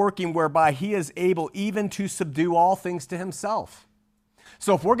to the working whereby he is able even to subdue all things to himself.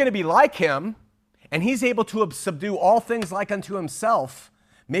 So if we're going to be like him, and he's able to subdue all things like unto himself,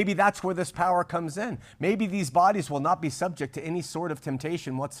 maybe that's where this power comes in. Maybe these bodies will not be subject to any sort of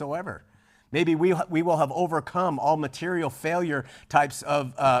temptation whatsoever. Maybe we will have overcome all material failure types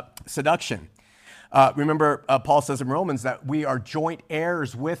of seduction. Remember, Paul says in Romans that we are joint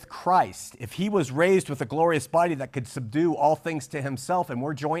heirs with Christ. If he was raised with a glorious body that could subdue all things to himself, and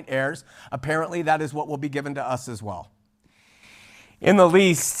we're joint heirs, apparently that is what will be given to us as well. In the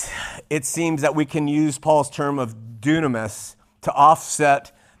least, it seems that we can use Paul's term of dunamis to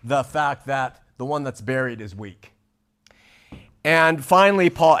offset the fact that the one that's buried is weak. And finally,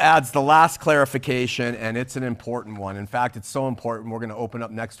 Paul adds the last clarification, and it's an important one. In fact, it's so important, we're going to open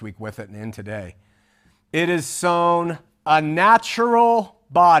up next week with it and end today. It is sown a natural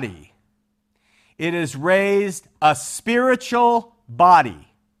body. It is raised a spiritual body.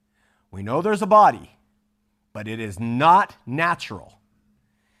 We know there's a body, but it is not natural.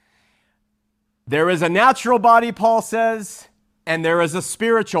 There is a natural body, Paul says, and there is a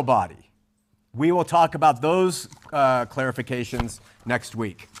spiritual body. We will talk about those clarifications next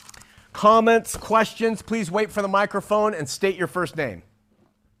week. Comments, questions, please wait for the microphone and state your first name.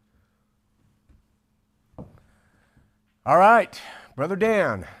 All right, Brother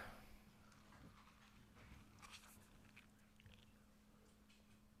Dan.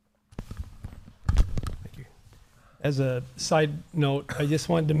 Thank you. As a side note, I just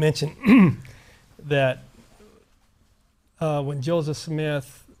wanted to mention that when Joseph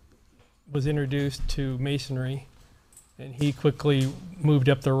Smith was introduced to Masonry, and he quickly moved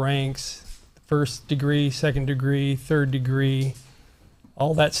up the ranks, first degree, second degree, third degree,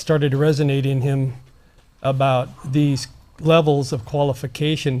 all that started to resonate in him about these levels of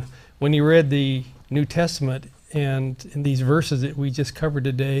qualification. When he read the New Testament and in these verses that we just covered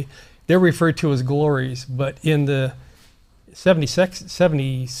today, they're referred to as glories, but in the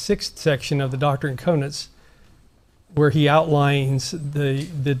 76th section of the Doctrine and Covenants, where he outlines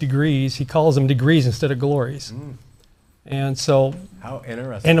the degrees, he calls them degrees instead of glories. And so, how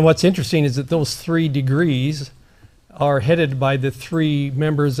interesting. And what's interesting is that those 3 degrees are headed by the 3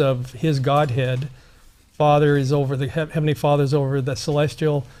 members of his Godhead. Father is over the Heavenly Father is over the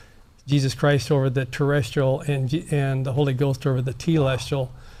celestial, Jesus Christ over the terrestrial, and the Holy Ghost over the telestial.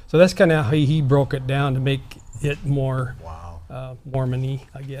 So that's kind of how he broke it down to make it more Mormon-y,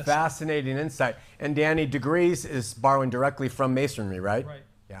 I guess. Fascinating insight. And Danny, degrees is borrowing directly from Masonry, right? Right.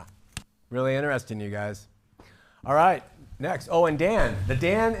 Yeah. Really interesting, you guys. All right, next. Oh, and Dan. The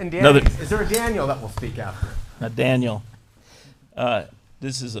Dan and Danny. Is there a Daniel that will speak after? Daniel.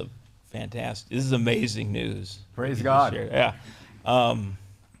 This is this is amazing news. Praise God. Yeah.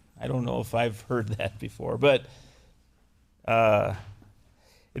 I don't know if I've heard that before, but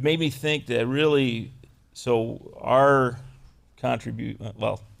it made me think that really, so our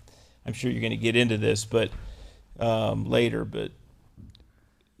well, I'm sure you're going to get into this, but later, but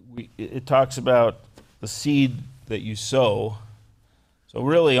it talks about the seed that you sow. So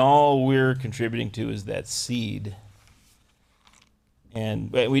really all we're contributing to is that seed.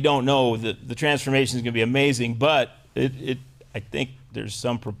 And we don't know that the transformation is going to be amazing, but I think there's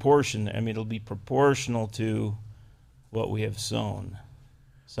some proportion. I mean, it'll be proportional to what we have sown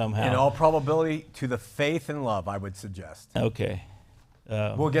somehow. In all probability, to the faith and love, I would suggest. Okay.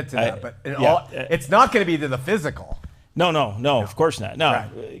 We'll get to that, but it's not going to be to the physical. No, of course not. No,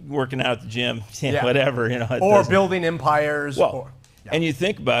 right. Working out at the gym, whatever, or building empires. Well, and you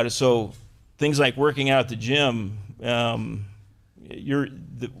think about it, so things like working out at the gym,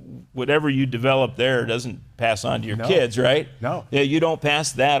 whatever you develop there doesn't pass on to your kids, right? No. Yeah, you don't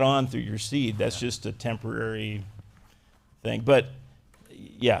pass that on through your seed. That's just a temporary thing. But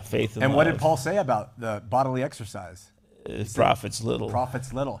Yeah, faith and And love. what did Paul say about the bodily exercise? Profits little.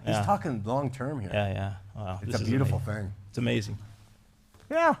 Profits little. He's Yeah. talking long term here. Yeah, yeah. Wow. It's this a is beautiful amazing. thing. It's amazing.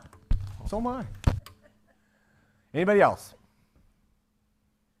 Yeah, so am I. Anybody else?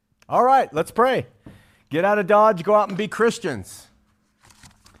 All right, let's pray. Get out of Dodge, go out and be Christians.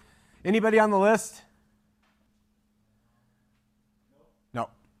 Anybody on the list? No.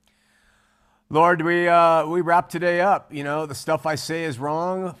 Lord, we wrap today up. You know, the stuff I say is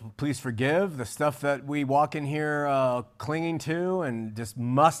wrong. Please forgive. The stuff that we walk in here clinging to and just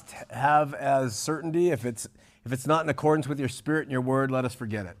must have as certainty, if it's not in accordance with your Spirit and your word, let us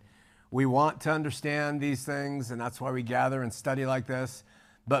forget it. We want to understand these things, and that's why we gather and study like this.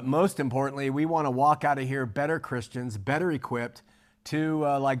 But most importantly, we want to walk out of here better Christians, better equipped to,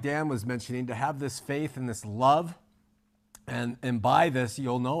 like Dan was mentioning, to have this faith and this love. And by this,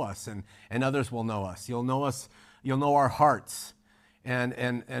 you'll know us, and others will know us. You'll know us, you'll know our hearts and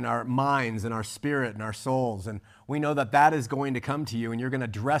our minds and our spirit and our souls. And we know that that is going to come to you, and you're going to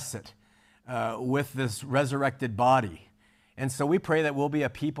dress it with this resurrected body. And so we pray that we'll be a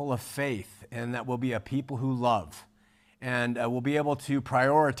people of faith, and that we'll be a people who love. And we'll be able to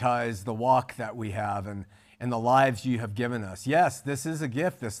prioritize the walk that we have and the lives you have given us. Yes, this is a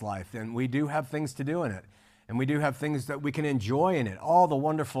gift, this life, and we do have things to do in it. And we do have things that we can enjoy in it. All the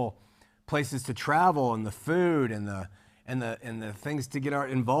wonderful places to travel, and the food, and the things to get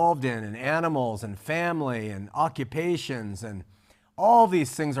involved in, and animals and family and occupations, and all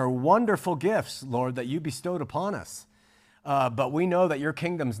these things are wonderful gifts, Lord, that you bestowed upon us. But we know that your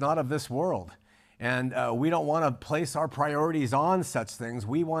kingdom's not of this world. And we don't want to place our priorities on such things.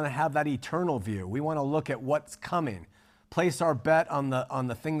 We want to have that eternal view. We want to look at what's coming. Place our bet on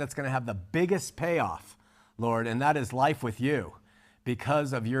the thing that's going to have the biggest payoff, Lord, and that is life with you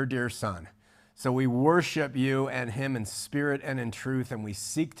because of your dear Son. So we worship you and him in spirit and in truth, and we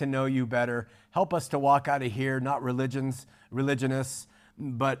seek to know you better. Help us to walk out of here, not religionists,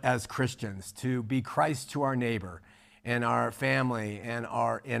 but as Christians, to be Christ to our neighbor and our family and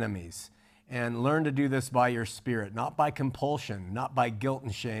our enemies. And learn to do this by your Spirit, not by compulsion, not by guilt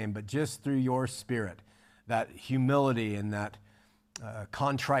and shame, but just through your Spirit, that humility and that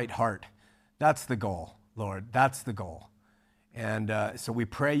contrite heart. That's the goal, Lord. That's the goal. And so we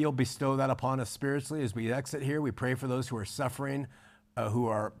pray you'll bestow that upon us spiritually as we exit here. We pray for those who are suffering, who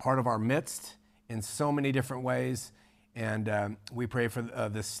are part of our midst in so many different ways. And we pray for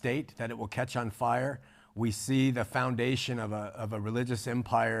the state, that it will catch on fire. We see the foundation of a religious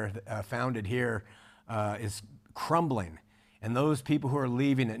empire founded here is crumbling. And those people who are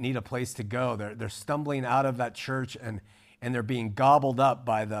leaving it need a place to go. They're stumbling out of that church, and they're being gobbled up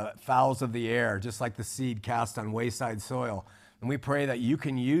by the fowls of the air, just like the seed cast on wayside soil. And we pray that you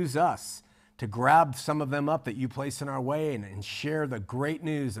can use us to grab some of them up that you place in our way and share the great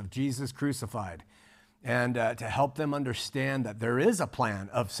news of Jesus crucified, and to help them understand that there is a plan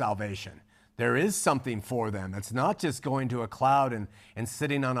of salvation. There is something for them. It's not just going to a cloud and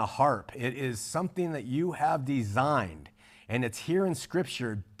sitting on a harp. It is something that you have designed, and it's here in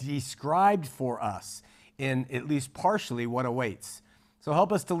Scripture described for us in at least partially what awaits. So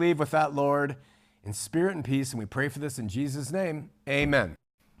help us to leave with that, Lord, in spirit and peace, and we pray for this in Jesus' name. Amen.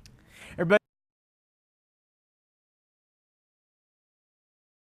 Everybody.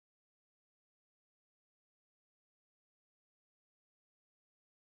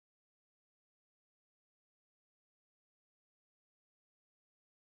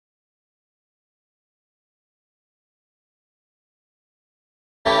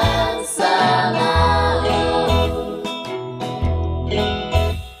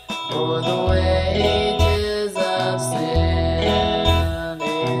 For the